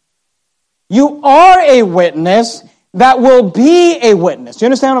noun. You are a witness that will be a witness. Do you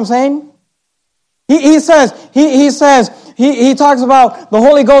understand what I'm saying? He talks about the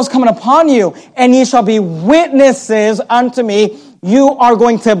Holy Ghost coming upon you, and ye shall be witnesses unto me. You are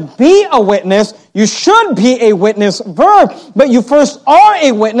going to be a witness. You should be a witness verb, but you first are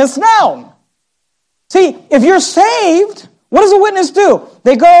a witness noun. See, if you're saved, what does a witness do?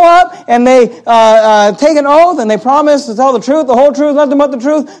 They go up and they take an oath and they promise to tell the truth, the whole truth, nothing but the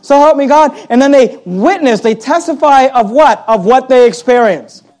truth, so help me God. And then they witness, they testify of what? Of what they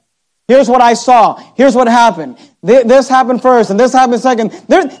experience. Here's what I saw. Here's what happened. This happened first and this happened second.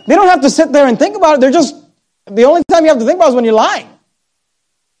 They don't have to sit there and think about it. The only time you have to think about it is when you're lying.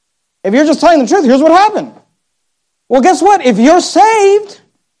 If you're just telling the truth, here's what happened. Well, guess what? If you're saved,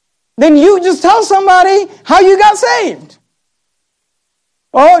 then you just tell somebody how you got saved.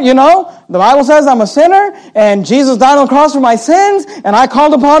 Oh, the Bible says I'm a sinner, and Jesus died on the cross for my sins, and I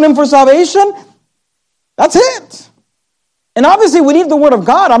called upon him for salvation. That's it. And obviously, we need the Word of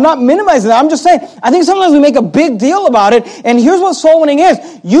God. I'm not minimizing that. I'm just saying, I think sometimes we make a big deal about it, and here's what soul winning is.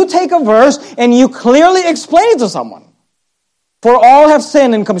 You take a verse, and you clearly explain it to someone. For all have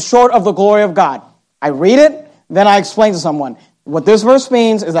sinned and come short of the glory of God. I read it, then I explain to someone. What this verse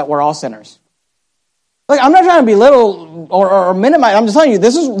means is that we're all sinners. Like, I'm not trying to belittle or minimize. I'm just telling you,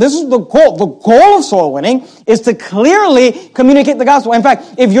 this is the goal. The goal of soul winning is to clearly communicate the gospel. In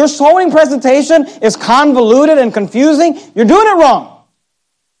fact, if your soul winning presentation is convoluted and confusing, you're doing it wrong.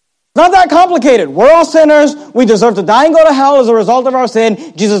 It's not that complicated. We're all sinners. We deserve to die and go to hell as a result of our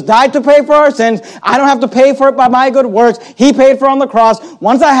sin. Jesus died to pay for our sins. I don't have to pay for it by my good works. He paid for it on the cross.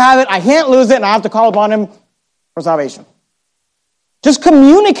 Once I have it, I can't lose it, and I have to call upon him for salvation. Just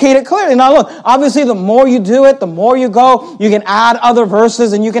communicate it clearly. Now look, obviously the more you do it, the more you go, you can add other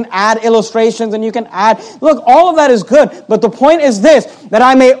verses and you can add illustrations and you can add, look, all of that is good. But the point is this, that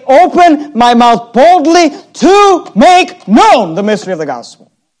I may open my mouth boldly to make known the mystery of the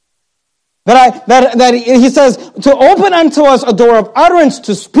gospel. That he says, to open unto us a door of utterance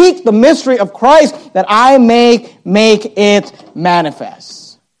to speak the mystery of Christ, that I may make it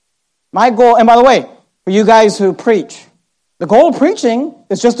manifest. My goal, and by the way, for you guys who preach, the goal of preaching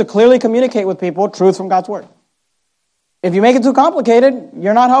is just to clearly communicate with people truth from God's Word. If you make it too complicated,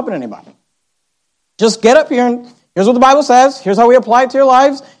 you're not helping anybody. Just get up here and here's what the Bible says. Here's how we apply it to your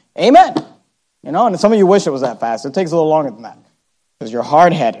lives. Amen. And some of you wish it was that fast. It takes a little longer than that because you're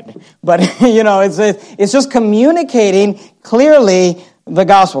hard-headed. But, it's just communicating clearly the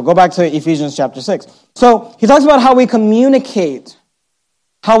gospel. Go back to Ephesians chapter 6. So he talks about how we communicate.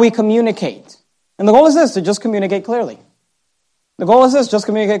 And the goal is this, to just communicate clearly. The goal is this, just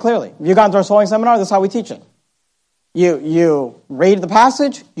communicate clearly. If you've gone to our sewing seminar, this is how we teach it. You read the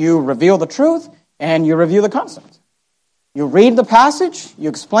passage, you reveal the truth, and you review the concept. You read the passage, you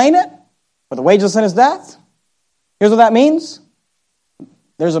explain it, for the wages of sin is death. Here's what that means.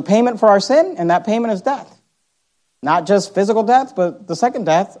 There's a payment for our sin, and that payment is death. Not just physical death, but the second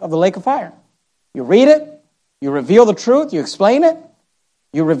death of the lake of fire. You read it, you reveal the truth, you explain it,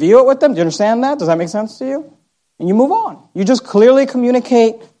 you review it with them. Do you understand that? Does that make sense to you? And you move on. You just clearly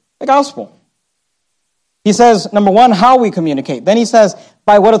communicate the gospel. He says, number one, how we communicate. Then he says,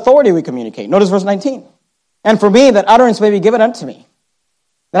 by what authority we communicate. Notice verse 19. And for me, that utterance may be given unto me,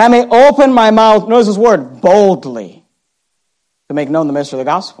 that I may open my mouth, notice this word, boldly, to make known the mystery of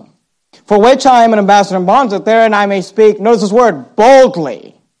the gospel. For which I am an ambassador in bonds, that therein I may speak, notice this word,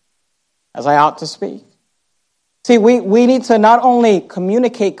 boldly, as I ought to speak. See, we need to not only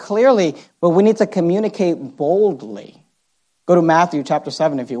communicate clearly, but we need to communicate boldly. Go to Matthew chapter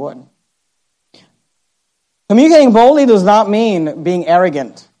 7, if you would. Communicating boldly does not mean being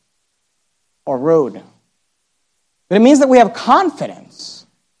arrogant or rude. But it means that we have confidence.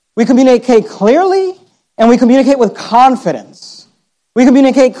 We communicate clearly and we communicate with confidence. We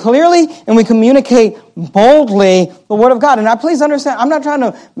communicate clearly and we communicate boldly the Word of God. And now please understand, I'm not trying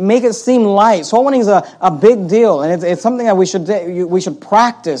to make it seem light. Soul winning is a big deal, and it's something that we should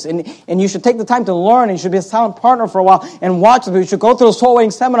practice, and you should take the time to learn, and you should be a silent partner for a while and watch it. You should go through a soul winning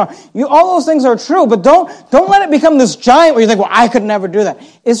seminar. All those things are true, but don't let it become this giant where you think, well, I could never do that.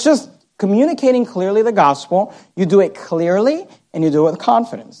 It's just communicating clearly the gospel. You do it clearly, and you do it with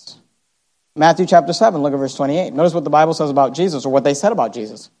confidence. Matthew chapter 7, look at verse 28. Notice what the Bible says about Jesus, or what they said about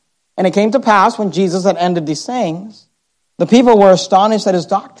Jesus. And it came to pass, when Jesus had ended these sayings, the people were astonished at his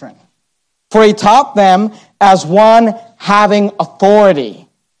doctrine. For he taught them as one having authority,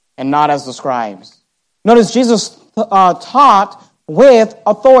 and not as the scribes. Notice Jesus taught with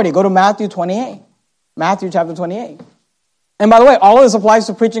authority. Go to Matthew 28. Matthew chapter 28. And by the way, all of this applies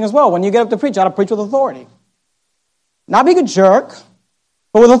to preaching as well. When you get up to preach, you ought to preach with authority. Not being a jerk,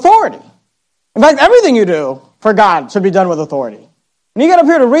 but with authority. In fact, everything you do for God should be done with authority. When you get up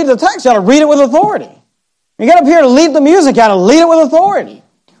here to read the text, you ought to read it with authority. When you get up here to lead the music, you ought to lead it with authority.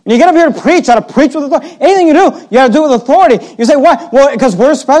 When you get up here to preach, you ought to preach with authority. Anything you do, you ought to do it with authority. You say, why? Well, because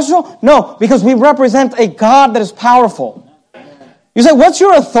we're special? No, because we represent a God that is powerful. You say, what's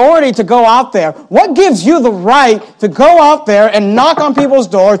your authority to go out there? What gives you the right to go out there and knock on people's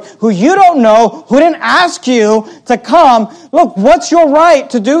doors who you don't know, who didn't ask you to come? Look, what's your right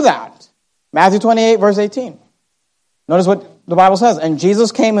to do that? Matthew 28, verse 18. Notice what the Bible says. And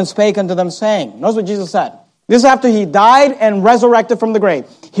Jesus came and spake unto them, saying, notice what Jesus said. This is after he died and resurrected from the grave.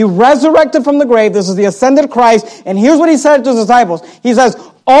 He resurrected from the grave. This is the ascended Christ. And here's what he said to his disciples. He says,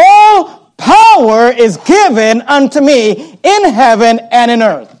 all power is given unto me in heaven and in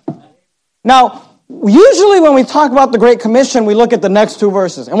earth. Now, usually when we talk about the Great Commission, we look at the next two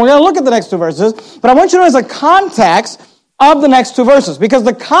verses. And we're going to look at the next two verses. But I want you to know the context of the next two verses. Because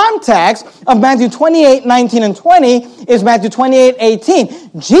the context of Matthew 28, 19 and 20 is Matthew 28,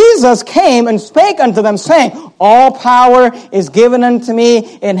 18. Jesus came and spake unto them, saying, all power is given unto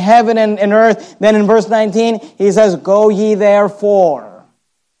me in heaven and in earth. Then in verse 19, he says, go ye therefore.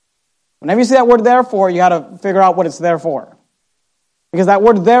 Whenever you see that word therefore, you got to figure out what it's there for. Because that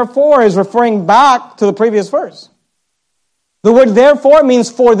word therefore is referring back to the previous verse. The word therefore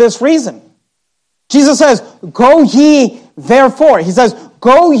means for this reason. Jesus says, go ye therefore. He says,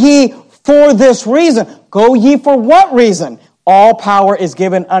 go ye for this reason. Go ye for what reason? All power is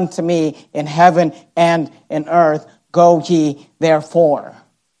given unto me in heaven and in earth. Go ye therefore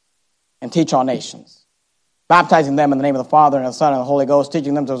and teach all nations, baptizing them in the name of the Father and the Son and the Holy Ghost,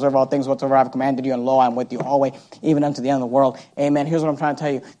 teaching them to observe all things whatsoever I have commanded you, and lo, I am with you always, even unto the end of the world. Amen. Here's what I'm trying to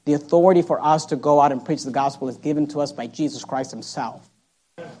tell you. The authority for us to go out and preach the gospel is given to us by Jesus Christ himself.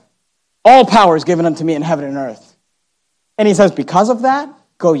 All power is given unto me in heaven and earth. And he says, because of that,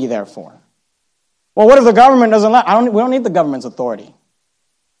 go ye therefore. Well, what if the government doesn't let? We don't need the government's authority.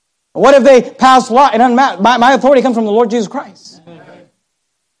 What if they pass law? It doesn't matter. My authority comes from the Lord Jesus Christ.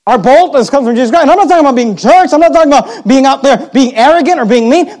 Our boldness comes from Jesus Christ. And I'm not talking about being jerks. I'm not talking about being out there, being arrogant or being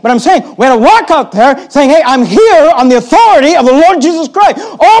mean. But I'm saying we had to walk out there saying, hey, I'm here on the authority of the Lord Jesus Christ.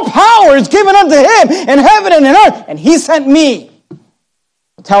 All power is given unto him in heaven and in earth. And he sent me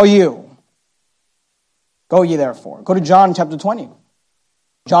to tell you. Go ye therefore. Go to John chapter 20.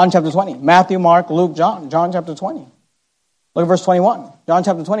 John chapter 20. Matthew, Mark, Luke, John. John chapter 20. Look at verse 21. John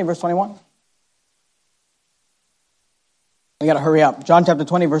chapter 20, verse 21. We got to hurry up. John chapter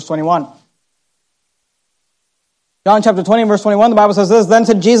 20, verse 21. John chapter 20, verse 21, the Bible says this, Then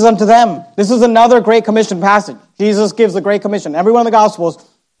said Jesus unto them. This is another Great Commission passage. Jesus gives the Great Commission. Every one of the Gospels,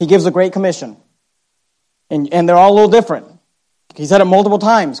 he gives the Great Commission. And they're all a little different. He said it multiple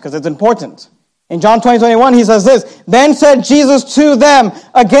times because it's important. In John 20, 21, he says this, Then said Jesus to them,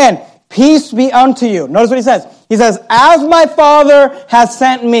 again, peace be unto you. Notice what he says. He says, as my Father has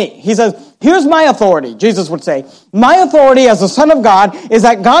sent me. He says, here's my authority, Jesus would say. My authority as the Son of God is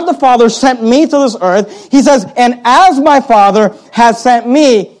that God the Father sent me to this earth. He says, and as my Father has sent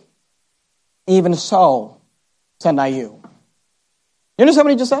me, even so send I you. You understand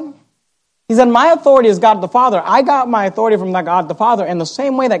what he just said? He said, my authority is God the Father. I got my authority from that God the Father. In the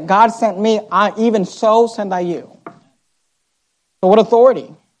same way that God sent me, even so send I you. So what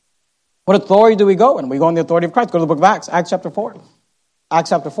authority? What authority do we go in? We go in the authority of Christ. Go to the book of Acts, Acts chapter 4. Acts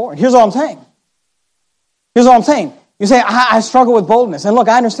chapter 4. Here's all I'm saying. Here's all I'm saying. You say, I struggle with boldness. And look,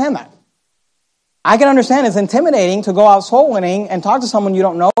 I understand that. I can understand it's intimidating to go out soul winning and talk to someone you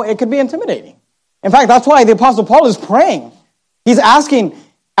don't know. It could be intimidating. In fact, that's why the Apostle Paul is praying. He's asking,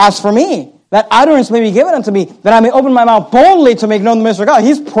 as for me, that utterance may be given unto me, that I may open my mouth boldly to make known the mystery of God.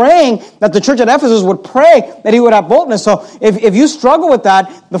 He's praying that the church at Ephesus would pray that he would have boldness. So if you struggle with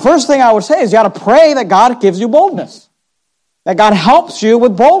that, the first thing I would say is you got to pray that God gives you boldness. That God helps you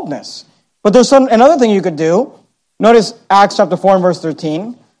with boldness. But there's another thing you could do. Notice Acts chapter 4 and verse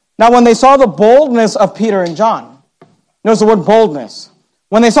 13. Now when they saw the boldness of Peter and John. Notice the word boldness.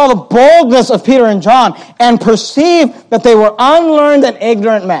 When they saw the boldness of Peter and John and perceived that they were unlearned and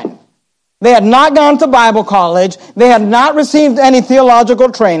ignorant men. They had not gone to Bible college. They had not received any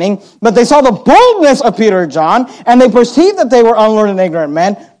theological training. But they saw the boldness of Peter and John and they perceived that they were unlearned and ignorant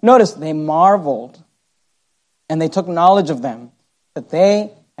men. Notice they marveled. And they took knowledge of them, that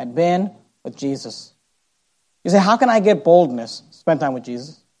they had been with Jesus. You say, how can I get boldness? Spend time with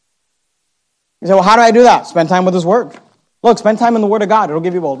Jesus. You say, well, how do I do that? Spend time with his word. Look, spend time in the word of God. It'll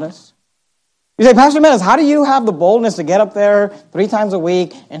give you boldness. You say, Pastor Menace, how do you have the boldness to get up there 3 times a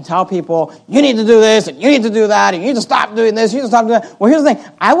week and tell people, you need to do this, and you need to do that, and you need to stop doing this, you need to stop doing that? Well, here's the thing.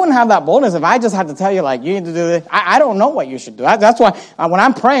 I wouldn't have that boldness if I just had to tell you, like, you need to do this. I don't know what you should do. That's why when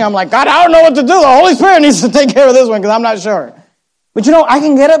I'm praying, I'm like, God, I don't know what to do. The Holy Spirit needs to take care of this one because I'm not sure. But you know, I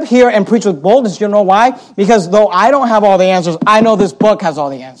can get up here and preach with boldness. You know why? Because though I don't have all the answers, I know this book has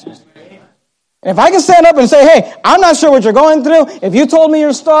all the answers. And if I can stand up and say, hey, I'm not sure what you're going through. If you told me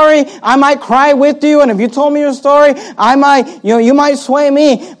your story, I might cry with you. And if you told me your story, I might, you might sway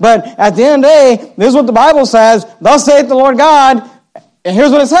me. But at the end of the day, this is what the Bible says. Thus saith the Lord God. And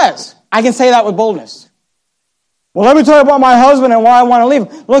here's what it says. I can say that with boldness. Well, let me tell you about my husband and why I want to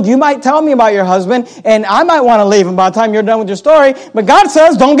leave. Look, you might tell me about your husband, and I might want to leave him by the time you're done with your story. But God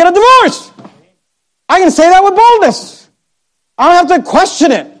says, don't get a divorce. I can say that with boldness. I don't have to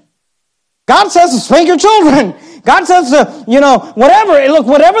question it. God says to spank your children. God says to, whatever. Look,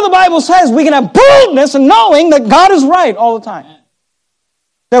 whatever the Bible says, we can have boldness in knowing that God is right all the time.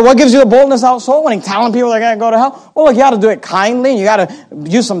 So what gives you the boldness out soul winning? Telling people they're going to go to hell? Well, look, you got to do it kindly. You got to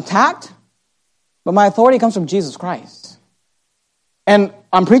use some tact. But my authority comes from Jesus Christ. And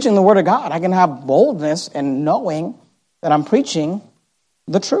I'm preaching the Word of God. I can have boldness in knowing that I'm preaching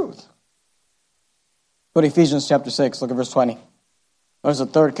the truth. Go to Ephesians chapter 6. Look at verse 20. There's a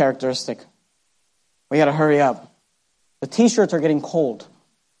third characteristic. We got to hurry up. The t-shirts are getting cold.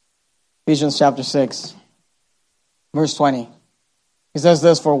 Ephesians chapter 6, verse 20. He says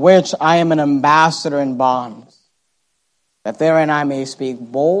this, for which I am an ambassador in bonds, that therein I may speak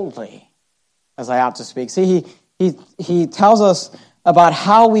boldly as I ought to speak. See, he tells us about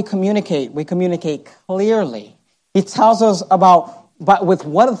how we communicate. We communicate clearly. He tells us about with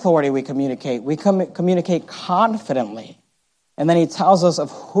what authority we communicate. We communicate confidently. And then he tells us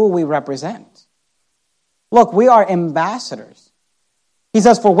of who we represent. Look, we are ambassadors. He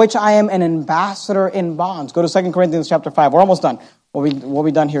says, for which I am an ambassador in bonds. Go to 2 Corinthians chapter 5. We're almost done. We'll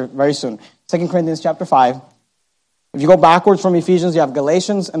be done here very soon. 2 Corinthians chapter 5. If you go backwards from Ephesians, you have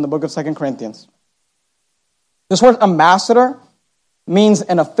Galatians and the book of 2 Corinthians. This word ambassador means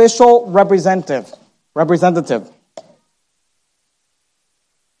an official representative.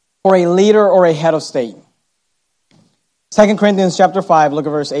 Or a leader or a head of state. 2 Corinthians chapter 5, look at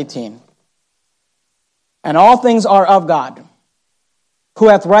verse 18. And all things are of God, who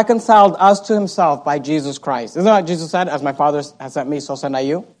hath reconciled us to himself by Jesus Christ. Isn't that what Jesus said? As my Father has sent me, so send I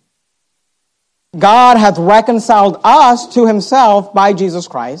you. God hath reconciled us to himself by Jesus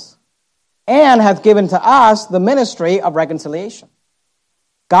Christ, and hath given to us the ministry of reconciliation.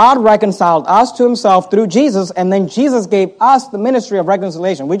 God reconciled us to himself through Jesus, and then Jesus gave us the ministry of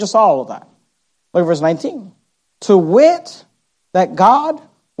reconciliation. We just saw all of that. Look at verse 19. To wit, that God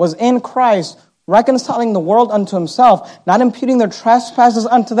was in Christ, reconciling the world unto himself, not imputing their trespasses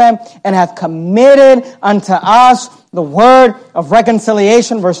unto them, and hath committed unto us the word of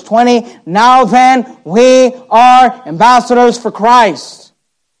reconciliation. Verse 20, now then, we are ambassadors for Christ.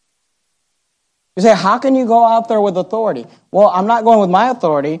 You say, how can you go out there with authority? Well, I'm not going with my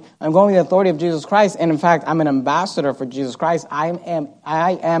authority. I'm going with the authority of Jesus Christ. And in fact, I'm an ambassador for Jesus Christ. I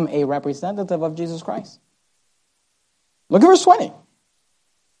am a representative of Jesus Christ. Look at verse 20.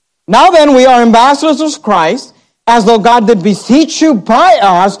 Now then, we are ambassadors of Christ, as though God did beseech you by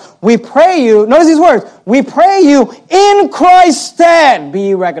us. We pray you, notice these words, we pray you in Christ's stead, be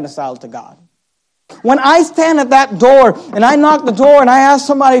ye reconciled to God. When I stand at that door and I knock the door and I ask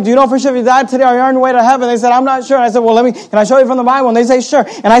somebody, do you know for sure if you died today or you're on your way to heaven? They said, I'm not sure. And I said, well, can I show you from the Bible? And they say, sure.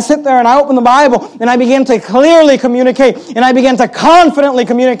 And I sit there and I open the Bible and I begin to clearly communicate and I begin to confidently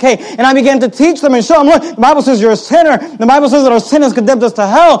communicate and I begin to teach them and show them, look, the Bible says you're a sinner. The Bible says that our sin has condemned us to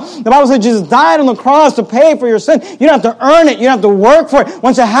hell. The Bible says Jesus died on the cross to pay for your sin. You don't have to earn it. You don't have to work for it.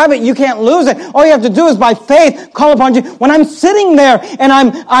 Once you have it, you can't lose it. All you have to do is by faith call upon Jesus. When I'm sitting there and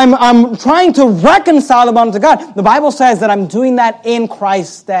I'm trying to reconcile them unto God, the Bible says that I'm doing that in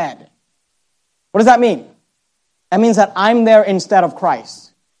Christ's stead. What does that mean? That means that I'm there instead of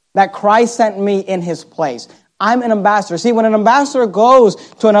Christ. That Christ sent me in his place. I'm an ambassador. See, when an ambassador goes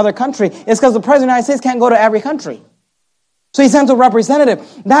to another country, it's because the President of the United States can't go to every country. So he sends a representative.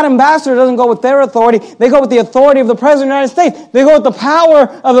 That ambassador doesn't go with their authority. They go with the authority of the President of the United States. They go with the power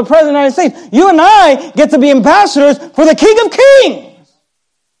of the President of the United States. You and I get to be ambassadors for the King of Kings.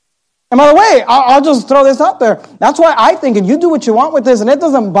 And by the way, I'll just throw this out there. That's why I think, and you do what you want with this, and it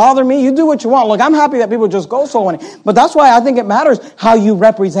doesn't bother me. You do what you want. Look, I'm happy that people just go soul winning. But that's why I think it matters how you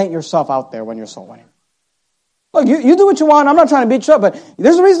represent yourself out there when you're soul winning. Look, you do what you want. I'm not trying to beat you up, but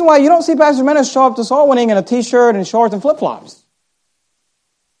there's a reason why you don't see Pastor Menace show up to soul winning in a t-shirt and shorts and flip-flops.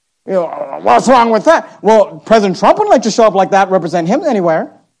 You know, what's wrong with that? Well, President Trump wouldn't let you show up like that, represent him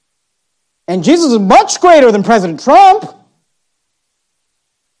anywhere. And Jesus is much greater than President Trump.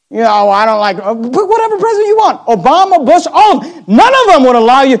 You know, I don't like, pick whatever president you want. Obama, Bush, all of them. None of them would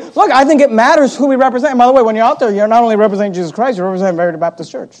allow you. Look, I think it matters who we represent. And by the way, when you're out there, you're not only representing Jesus Christ, you're representing Mary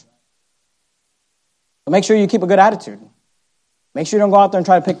Baptist Church. So make sure you keep a good attitude. Make sure you don't go out there and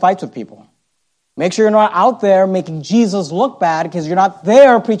try to pick fights with people. Make sure you're not out there making Jesus look bad because you're not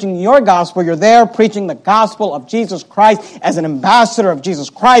there preaching your gospel. You're there preaching the gospel of Jesus Christ as an ambassador of Jesus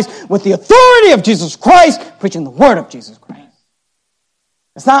Christ with the authority of Jesus Christ, preaching the word of Jesus Christ.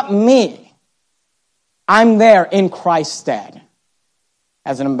 It's not me. I'm there in Christ's stead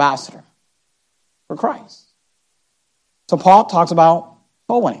as an ambassador for Christ. So Paul talks about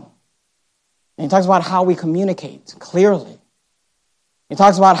soul winning. And he talks about how we communicate clearly. He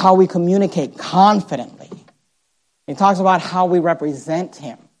talks about how we communicate confidently. He talks about how we represent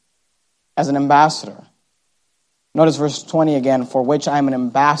him as an ambassador. Notice verse 20 again, for which I am an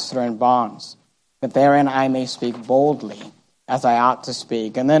ambassador in bonds, that therein I may speak boldly, as I ought to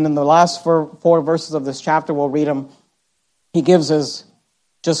speak. And then in the last four verses of this chapter, we'll read them. He gives his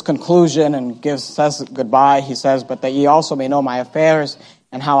just conclusion and says goodbye. He says, but that ye also may know my affairs,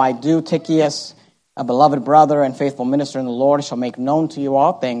 and how I do. Tychicus, a beloved brother and faithful minister in the Lord, shall make known to you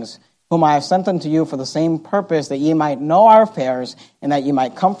all things, whom I have sent unto you for the same purpose, that ye might know our affairs, and that ye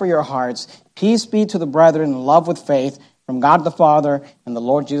might comfort your hearts. Peace be to the brethren, and love with faith, from God the Father and the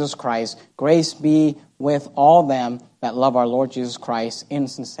Lord Jesus Christ. Grace be with all them that love our Lord Jesus Christ in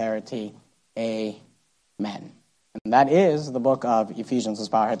sincerity. Amen. And that is the book of Ephesians. Let's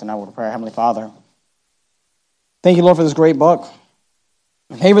bow our heads and now we'll pray. Heavenly Father, thank you, Lord, for this great book.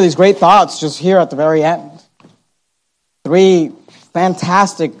 And thank you for these great thoughts just here at the very end. 3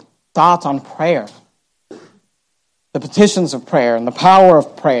 fantastic thoughts on prayer. The petitions of prayer and the power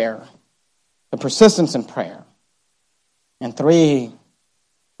of prayer. The persistence in prayer. And 3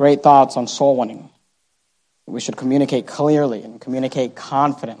 great thoughts on soul winning. We should communicate clearly and communicate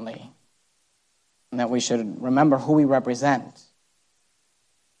confidently. And that we should remember who we represent.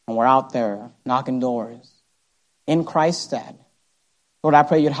 And we're out there knocking doors in Christ's stead. Lord, I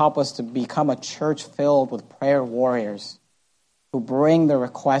pray you'd help us to become a church filled with prayer warriors who bring their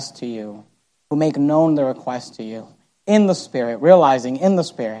requests to you, who make known their requests to you in the Spirit, realizing in the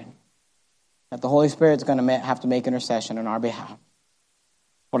Spirit that the Holy Spirit's going to have to make intercession on our behalf.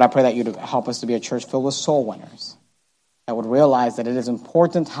 Lord, I pray that you'd help us to be a church filled with soul winners that would realize that it is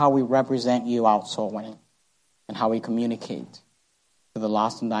important how we represent you out soul winning and how we communicate to the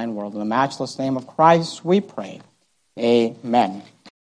lost and dying world. In the matchless name of Christ, we pray. Amen.